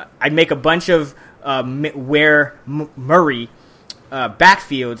make a bunch of Ware Murray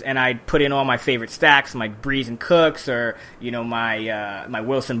backfields, and I'd put in all my favorite stacks, my Breeze and Cooks, or my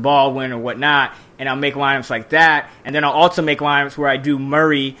Wilson Baldwin or whatnot, and I'll make lineups like that. And then I'll also make lineups where I do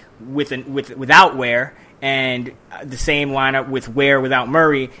Murray without Ware, and the same lineup with Ware without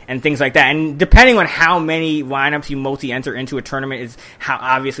Murray, and things like that. And depending on how many lineups you multi-enter into a tournament is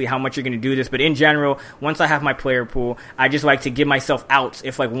how much you're going to do this. But in general, once I have my player pool, I just like to give myself outs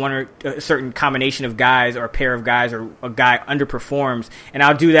if like one or a certain combination of guys or a pair of guys or a guy underperforms. And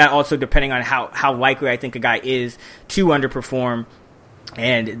I'll do that also depending on how likely I think a guy is to underperform.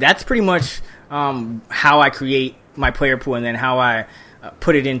 And that's pretty much how I create my player pool, and then how I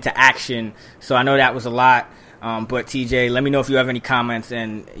put it into action. So I know that was a lot, but TJ, let me know if you have any comments,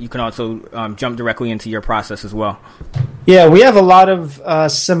 and you can also jump directly into your process as well. Yeah, we have a lot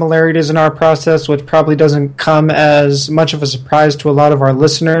of similarities in our process, which probably doesn't come as much of a surprise to a lot of our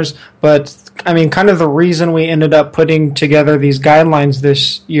listeners. But, I mean, kind of the reason we ended up putting together these guidelines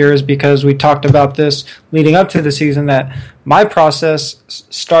this year is because we talked about this leading up to the season, that my process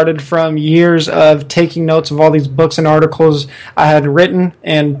started from years of taking notes of all these books and articles I had written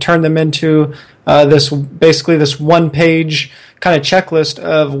and turned them into this one-page kind of checklist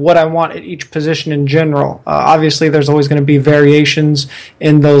of what I want at each position in general. Obviously, there's always going to be variations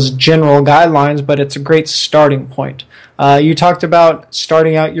in those general guidelines, but it's a great starting point. You talked about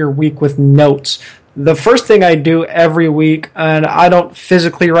starting out your week with notes. The first thing I do every week, and I don't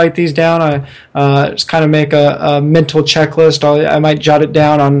physically write these down, I just kind of make a mental checklist. I might jot it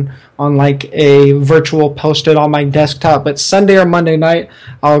down on like a virtual post-it on my desktop. But Sunday or Monday night,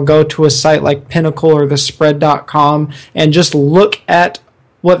 I'll go to a site like Pinnacle or thespread.com and just look at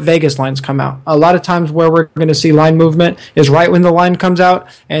what Vegas lines come out. A lot of times where we're going to see line movement is right when the line comes out,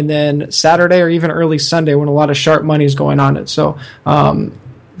 and then Saturday or even early Sunday when a lot of sharp money is going on it. So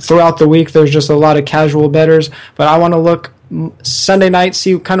throughout the week, there's just a lot of casual bettors, but I want to look Sunday night,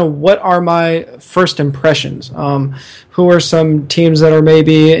 see kind of what are my first impressions. Who are some teams that are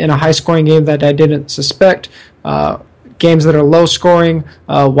maybe in a high-scoring game that I didn't suspect? Games that are low-scoring.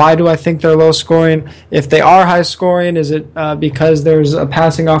 Why do I think they're low-scoring? If they are high-scoring, is it because there's a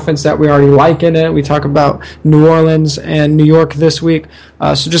passing offense that we already like in it? We talk about New Orleans and New York this week.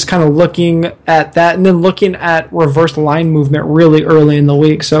 So just kind of looking at that, and then looking at reverse line movement really early in the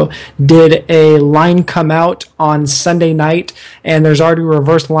week. So did a line come out on Sunday night and there's already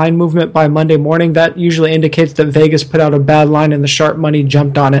reverse line movement by Monday morning? That usually indicates that Vegas put out a bad line and the sharp money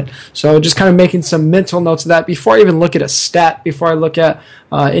jumped on it. So just kind of making some mental notes of that before I even look at a stat, before I look at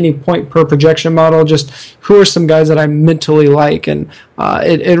any point per projection model, just who are some guys that I mentally like. And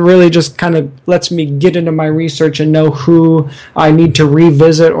it really just kind of lets me get into my research and know who I need to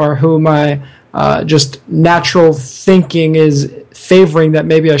revisit or who my just natural thinking is favoring that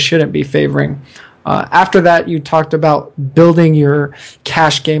maybe I shouldn't be favoring. After that, you talked about building your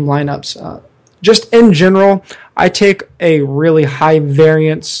cash game lineups. Just in general, I take a really high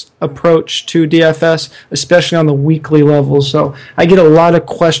variance approach to DFS, especially on the weekly level. So I get a lot of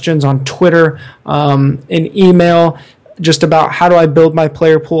questions on Twitter, in email, just about how do I build my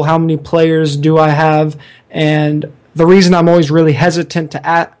player pool, how many players do I have, and the reason I'm always really hesitant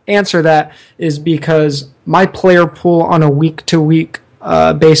to answer that is because my player pool on a week-to-week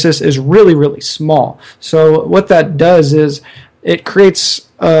basis is really, really small. So what that does is it creates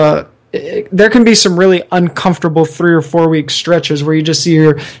there can be some really uncomfortable 3 or 4 week stretches where you just see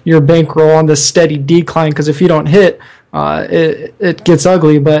your bankroll on this steady decline, because if you don't hit, it gets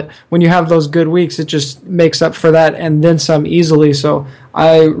ugly. But when you have those good weeks, it just makes up for that and then some easily. So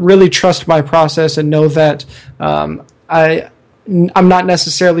I really trust my process and know that I'm not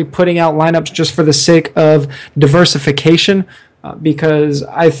necessarily putting out lineups just for the sake of diversification, because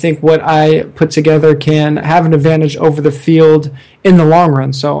I think what I put together can have an advantage over the field in the long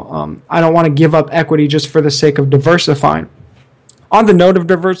run. So I don't want to give up equity just for the sake of diversifying. On the note of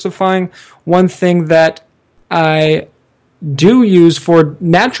diversifying, one thing that I do use for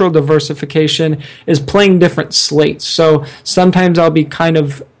natural diversification is playing different slates. So sometimes I'll be kind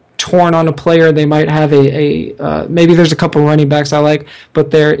of torn on a player. They might have maybe there's a couple running backs I like,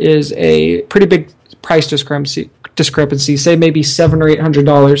 but there is a pretty big price discrepancy, say maybe $700 or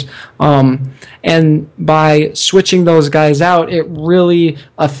 $800, and by switching those guys out, it really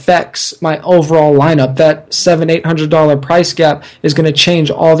affects my overall lineup. That $700-800 price gap is going to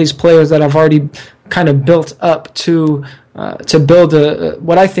change all these players that I've already kind of built up to build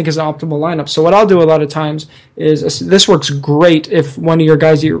what I think is an optimal lineup. So what I'll do a lot of times is, this works great if one of your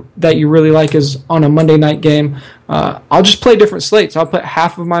guys that you really like is on a Monday night game. I'll just play different slates. I'll put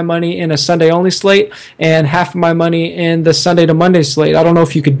half of my money in a Sunday-only slate and half of my money in the Sunday to Monday slate. I don't know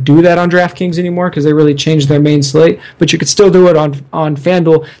if you could do that on DraftKings anymore because they really changed their main slate, but you could still do it on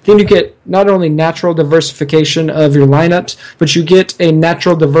FanDuel. Then you get not only natural diversification of your lineups, but you get a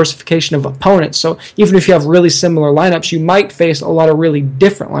natural diversification of opponents. So even if you have really similar lineups, you might face a lot of really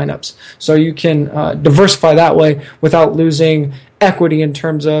different lineups. So you can diversify that way without losing equity in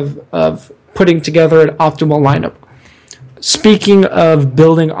terms of putting together an optimal lineup. Speaking of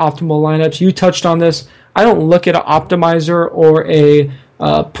building optimal lineups, you touched on this. I don't look at an optimizer or a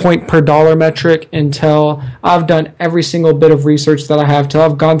point per dollar metric until I've done every single bit of research that I have, till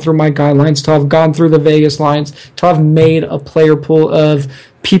I've gone through my guidelines, till I've gone through the Vegas lines, till I've made a player pool of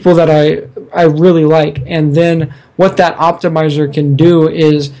people that I really like. And then what that optimizer can do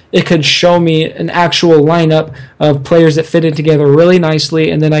is it could show me an actual lineup of players that fit in together really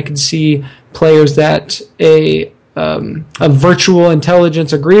nicely, and then I can see players that a a virtual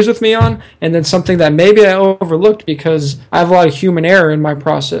intelligence agrees with me on, and then something that maybe I overlooked because I have a lot of human error in my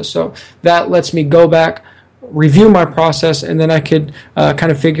process. So that lets me go back, review my process, and then I could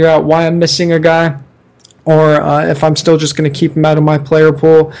kind of figure out why I'm missing a guy, or if I'm still just going to keep him out of my player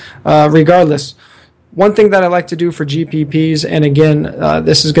pool regardless. One thing that I like to do for GPPs, and again,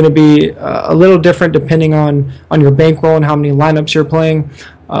 this is going to be a little different depending on your bankroll and how many lineups you're playing.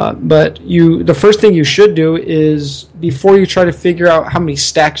 But the first thing you should do is, before you try to figure out how many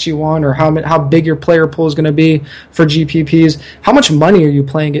stacks you want or how big your player pool is going to be for GPPs, how much money are you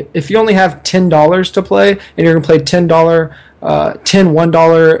playing it? If you only have $10 to play and you're going to play $10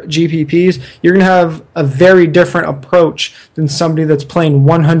 $1 GPPs, you're going to have a very different approach than somebody that's playing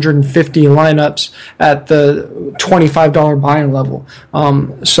 150 lineups at the $25 buy-in level.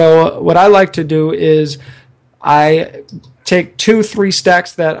 So what I like to do is I take 2-3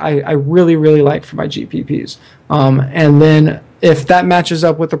 stacks that I really, really like for my GPPs. And then if that matches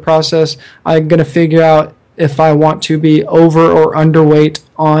up with the process, I'm going to figure out if I want to be over or underweight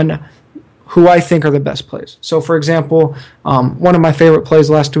on who I think are the best plays. So, for example, one of my favorite plays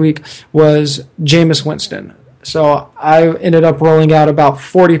last week was Jameis Winston. So I ended up rolling out about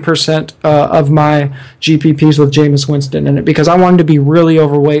 40% of my GPPs with Jameis Winston in it because I wanted to be really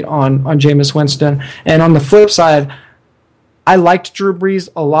overweight on Jameis Winston. And on the flip side, I liked Drew Brees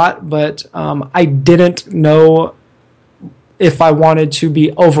a lot, but I didn't know if I wanted to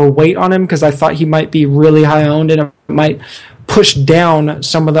be overweight on him because I thought he might be really high owned and it might push down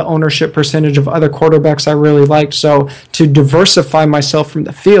some of the ownership percentage of other quarterbacks I really liked. So to diversify myself from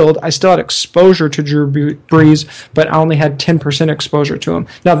the field, I still had exposure to Drew Brees, but I only had 10% exposure to him.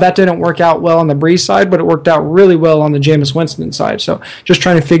 Now, that didn't work out well on the Brees side, but it worked out really well on the Jameis Winston side. So just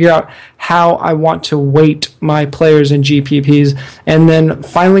trying to figure out how I want to weight my players in GPPs. And then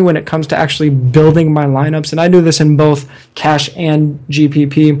finally, when it comes to actually building my lineups, and I do this in both cash and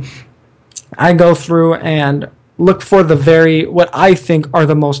GPP, I go through and look for what I think are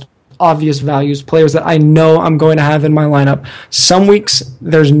the most obvious values, players that I know I'm going to have in my lineup. Some weeks,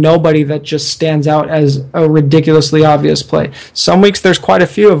 there's nobody that just stands out as a ridiculously obvious play. Some weeks, there's quite a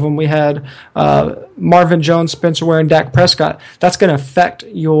few of them. We had Marvin Jones, Spencer Ware, and Dak Prescott. That's going to affect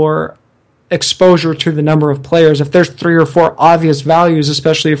your exposure to the number of players. If there's 3 or 4 obvious values,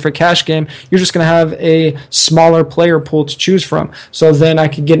 especially for cash game, you're just going to have a smaller player pool to choose from. So then I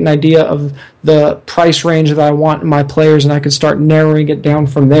could get an idea of the price range that I want in my players, and I could start narrowing it down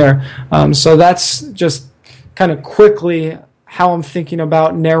from there. So that's just kind of quickly how I'm thinking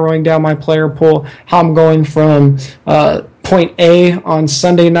about narrowing down my player pool, how I'm going from point A on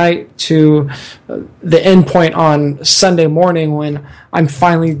Sunday night to the end point on Sunday morning when I'm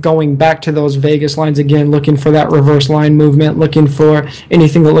finally going back to those Vegas lines again, looking for that reverse line movement, looking for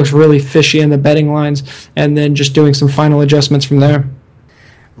anything that looks really fishy in the betting lines, and then just doing some final adjustments from there.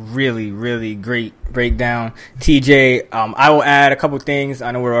 Really, really great breakdown, TJ. I will add a couple things.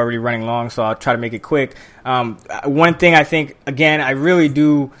 I know we're already running long, so I'll try to make it quick. One thing I think, again, I really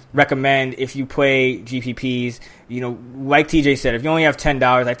do recommend if you play GPPs, like TJ said, if you only have $10,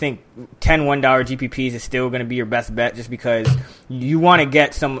 I think $10 $1 GPPs is still going to be your best bet just because you want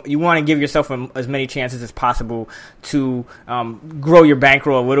to give yourself as many chances as possible to grow your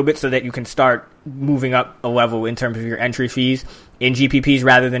bankroll a little bit so that you can start moving up a level in terms of your entry fees in GPPs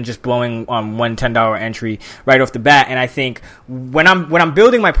rather than just blowing one $10 entry right off the bat. And I think when I'm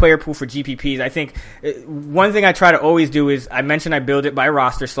building my player pool for GPPs, I think one thing I try to always do is I mentioned I build it by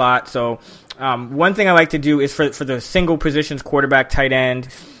roster slot. So one thing I like to do is for the single positions, quarterback, tight end,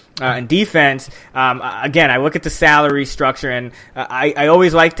 and defense, again, I look at the salary structure, and I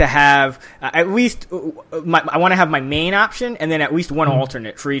always like to have at least I want to have my main option and then at least one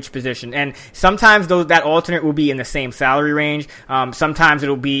alternate for each position. And sometimes that alternate will be in the same salary range. Sometimes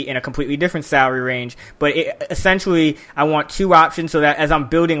it'll be in a completely different salary range. But essentially, I want 2 options so that as I'm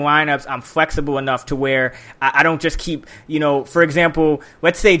building lineups, I'm flexible enough to where I don't just keep, for example,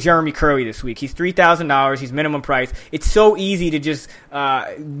 let's say Jeremy Curley this week. He's $3,000. He's minimum price. It's so easy to just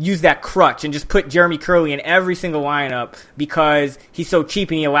use that crutch and just put Jeremy Curley in every single lineup because he's so cheap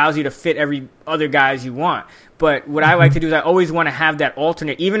and he allows you to fit every other guys you want. But what I like to do is I always want to have that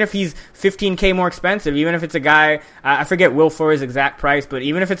alternate, even if he's $15K more expensive, even if it's a guy, I forget Will Fuller's exact price, but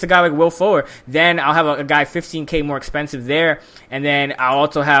even if it's a guy like Will Fuller, then I'll have a guy $15K more expensive there, and then I'll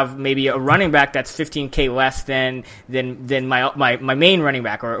also have maybe a running back that's $15K less than my main running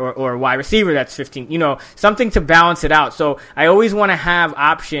back or wide receiver that's 15, something to balance it out. So I always want to have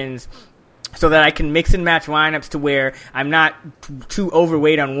options so that I can mix and match lineups to where I'm not too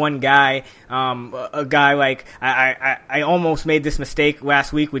overweight on one guy. A guy like I almost made this mistake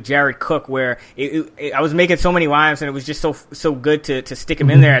last week with Jared Cook, where I was making so many lineups and it was just so good to stick him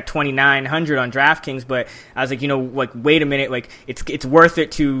in there at 2,900 on DraftKings. But I was like, wait a minute, like it's worth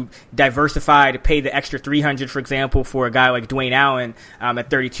it to diversify, to pay the extra 300, for example, for a guy like Dwayne Allen at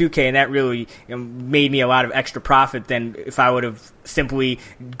 32K, and that really made me a lot of extra profit than if I would have simply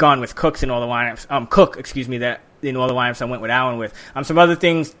gone with Cooks in all the lineups. That in all the lineups I went with Allen with. Some other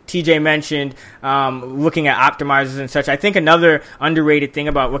things TJ mentioned, looking at optimizers and such. I think another underrated thing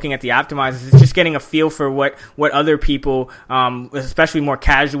about looking at the optimizers is just getting a feel for what other people, especially more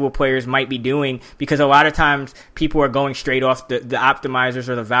casual players, might be doing, because a lot of times people are going straight off the optimizers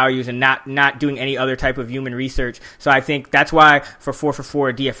or the values and not doing any other type of human research. So I think that's why for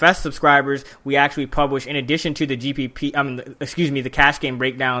 4for4 DFS subscribers, we actually publish, in addition to the the cash game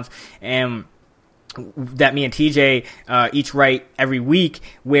breakdowns, and that me and TJ each write every week,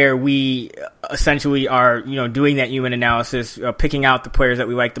 where we essentially are doing that human analysis, picking out the players that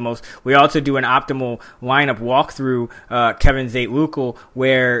we like the most. We also do an optimal lineup walkthrough, Kevin Zait-Lucal,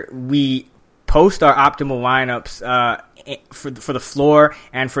 where we post our optimal lineups for the floor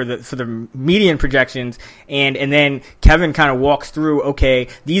and for the median projections, and then Kevin kind of walks through, okay,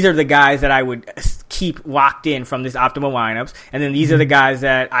 these are the guys that I would keep locked in from this optimal lineups, and then these are the guys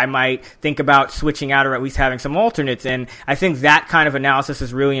that I might think about switching out or at least having some alternates. And I think that kind of analysis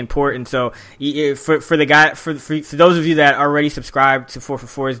is really important. So for those of you that already subscribe to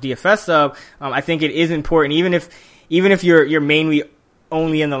 4for4's DFS sub, I think it is important, even if you're mainly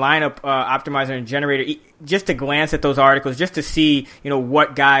only in the lineup optimizer and generator, just to glance at those articles, just to see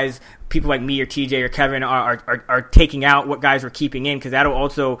what guys people like me or TJ or Kevin are taking out, what guys are keeping in, because that'll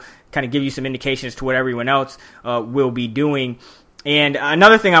also kind of give you some indication as to what everyone else will be doing. And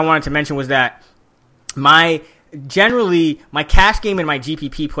another thing I wanted to mention was that generally my cash game and my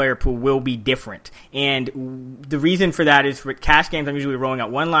GPP player pool will be different, and the reason for that is, for cash games I'm usually rolling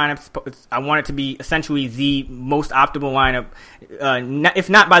out one lineup. I want it to be essentially the most optimal lineup, if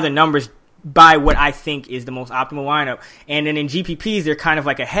not by the numbers, by what I think is the most optimal lineup. And then in GPPs, they're kind of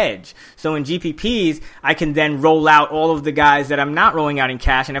like a hedge. So in GPPs, I can then roll out all of the guys that I'm not rolling out in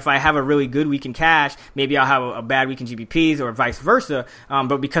cash. And if I have a really good week in cash, maybe I'll have a bad week in GPPs, or vice versa.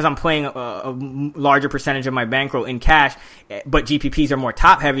 But because I'm playing a larger percentage of my bankroll in cash, but GPPs are more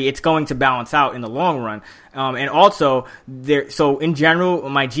top heavy, it's going to balance out in the long run. And also, so in general,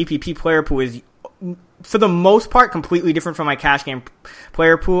 my GPP player pool is, for the most part, completely different from my cash game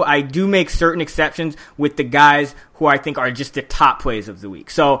player pool. I do make certain exceptions with the guys who I think are just the top plays of the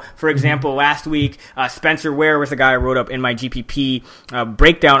week. So, for example, last week, Spencer Ware was the guy I wrote up in my GPP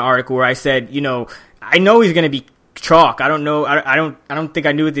breakdown article, where I said, I know he's going to be chalk. I don't know. I don't think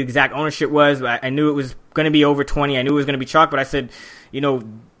I knew what the exact ownership was, but I knew it was going to be over 20. I knew it was going to be chalk, but I said,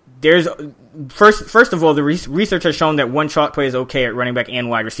 there's first of all, the research has shown that one chalk play is okay at running back and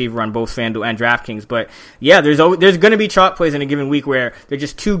wide receiver on both FanDuel and DraftKings. But yeah, there's going to be chalk plays in a given week where they're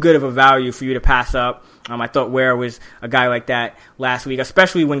just too good of a value for you to pass up. I thought Ware was a guy like that last week,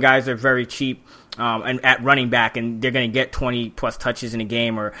 especially when guys are very cheap and at running back, and they're going to get 20 plus touches in a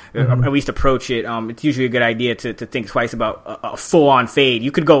game, or at least approach it. It's usually a good idea to think twice about a full on fade.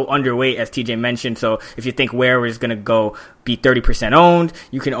 You could go underweight, as TJ mentioned. So if you think Ware is going to be 30% owned,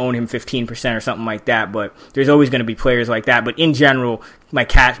 you can own him 15% or something like that. But there's always going to be players like that. But in general, my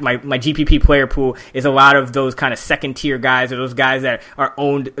GPP player pool is a lot of those kind of second tier guys, or those guys that are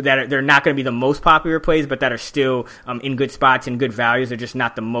owned, they're not going to be the most popular plays, but that are still in good spots and good values. They're just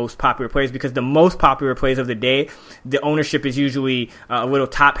not the most popular plays, because the most popular plays of the day, the ownership is usually a little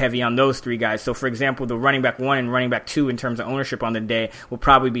top heavy on those three guys. So for example, the running back 1 and running back 2 in terms of ownership on the day will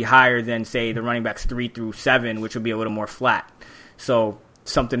probably be higher than, say, the running backs 3 through 7, which would be a little more flat. So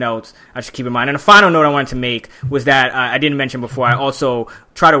something else I should keep in mind. And a final note I wanted to make was that I didn't mention before, I also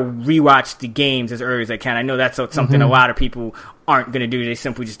try to rewatch the games as early as I can. I know that's something a lot of people aren't going to do. They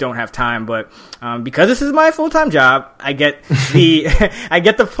simply just don't have time. But because this is my full-time job, I get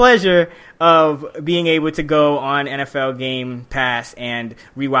the pleasure of being able to go on NFL Game Pass and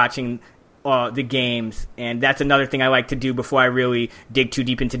rewatching the games, and that's another thing I like to do before I really dig too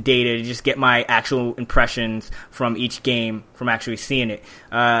deep into data, to just get my actual impressions from each game from actually seeing it.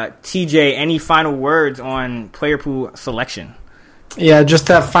 TJ, any final words on player pool selection? Yeah, just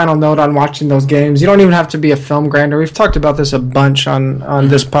that final note on watching those games. You don't even have to be a film grinder. We've talked about this a bunch on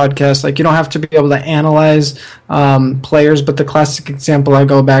this podcast. Like, you don't have to be able to analyze players, but the classic example I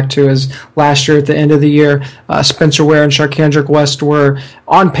go back to is last year at the end of the year, Spencer Ware and Sharkhandrick West were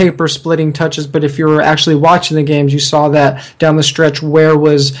on paper splitting touches, but if you were actually watching the games, you saw that down the stretch Ware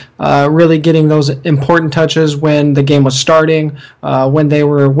was really getting those important touches when the game was starting, when they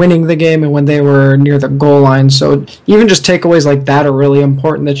were winning the game, and when they were near the goal line. So even just takeaways like that are really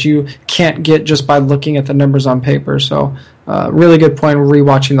important that you can't get just by looking at the numbers on paper. So really good point.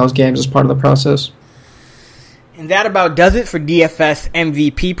 Rewatching those games as part of the process. And that about does it for DFS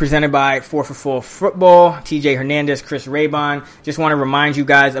MVP presented by 4for4 Football. TJ Hernandez, Chris Raybon. Just want to remind you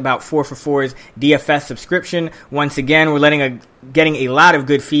guys about 4for4's DFS subscription. Once again, we're getting a lot of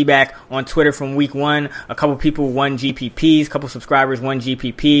good feedback on Twitter from week 1. A couple people won GPPs. A couple subscribers won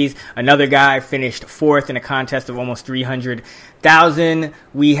GPPs. Another guy finished 4th in a contest of almost 300,000.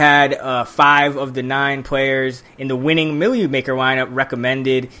 We had 5 of the 9 players in the winning Million Maker lineup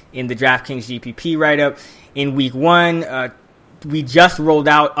recommended in the DraftKings GPP write-up. In week 1, we just rolled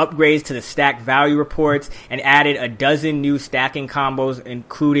out upgrades to the stack value reports and added a dozen new stacking combos,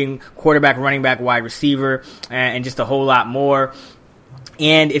 including quarterback, running back, wide receiver, and just a whole lot more.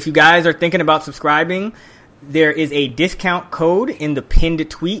 And if you guys are thinking about subscribing, there is a discount code in the pinned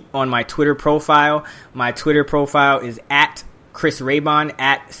tweet on my Twitter profile. My Twitter profile is at Chris Raybon,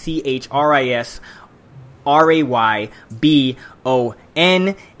 at ChrisRaybon.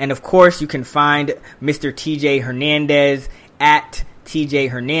 And of course, you can find Mr. TJ Hernandez at TJ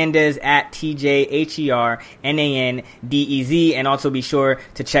Hernandez at TJ Hernandez, and also be sure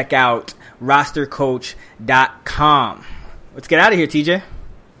to check out rostercoach.com. Let's get out of here, TJ.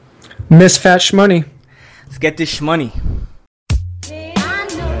 Miss Fat Shmoney. Let's get this shmoney.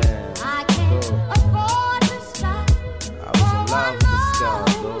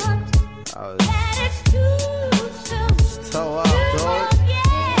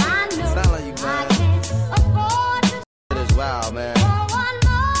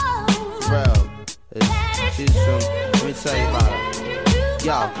 Tell you about her.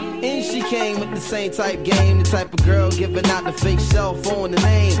 Yo, and she came with the same type game, the type of girl giving out the fake cell phone, the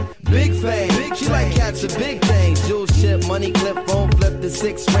name Big Fame. She like catching big things, jewel chip, money clip, phone flip, the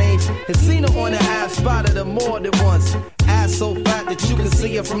 6 range. And seen her on the ass, spotted her more than once. Ass so fat that you can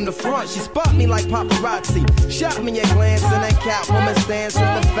see her from the front. She spot me like paparazzi. Shot me a glance and that Catwoman stance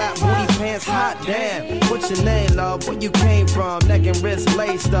with the fat booty pants. Hot damn. What's your name, love? Where you came from? Neck and wrist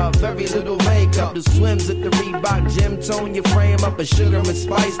laced up. Very little makeup. The swims at the Reebok gym. Tone your frame up. A sugar and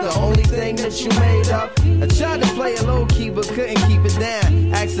spice. The only thing that you made up. I tried to play it low key but couldn't keep it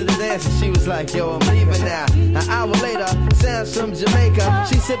down. Asked her to dance and she was like, yo, I'm leaving now. An hour later, sounds from Jamaica.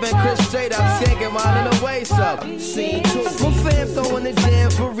 She sipping Chris straight up. Skanking while in her waist up. Scene 2. My fam throwing the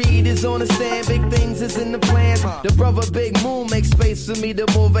jam for Reed is on the stand. Big things is in the plans. The brother Big Moon makes space for me to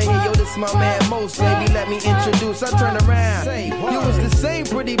move in here. Yo, this my man Most. Baby, let me introduce. I turn around. You was the same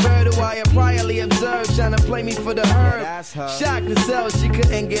pretty bird who I had priorly observed, trying to play me for the herd. Shocked to sell, she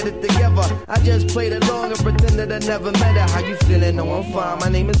couldn't get it together. I just played along and pretended I never met her. How you feeling? No, I'm fine. My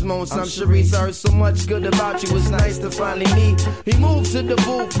name is Most. I'm Sharice. I heard so much good about you. It's nice to finally meet. He moved to the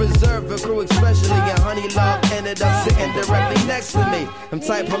booth, preserve the crew, especially and Honey Love ended up sitting directly next to me. I'm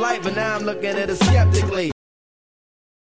type polite, but now I'm looking at her skeptically.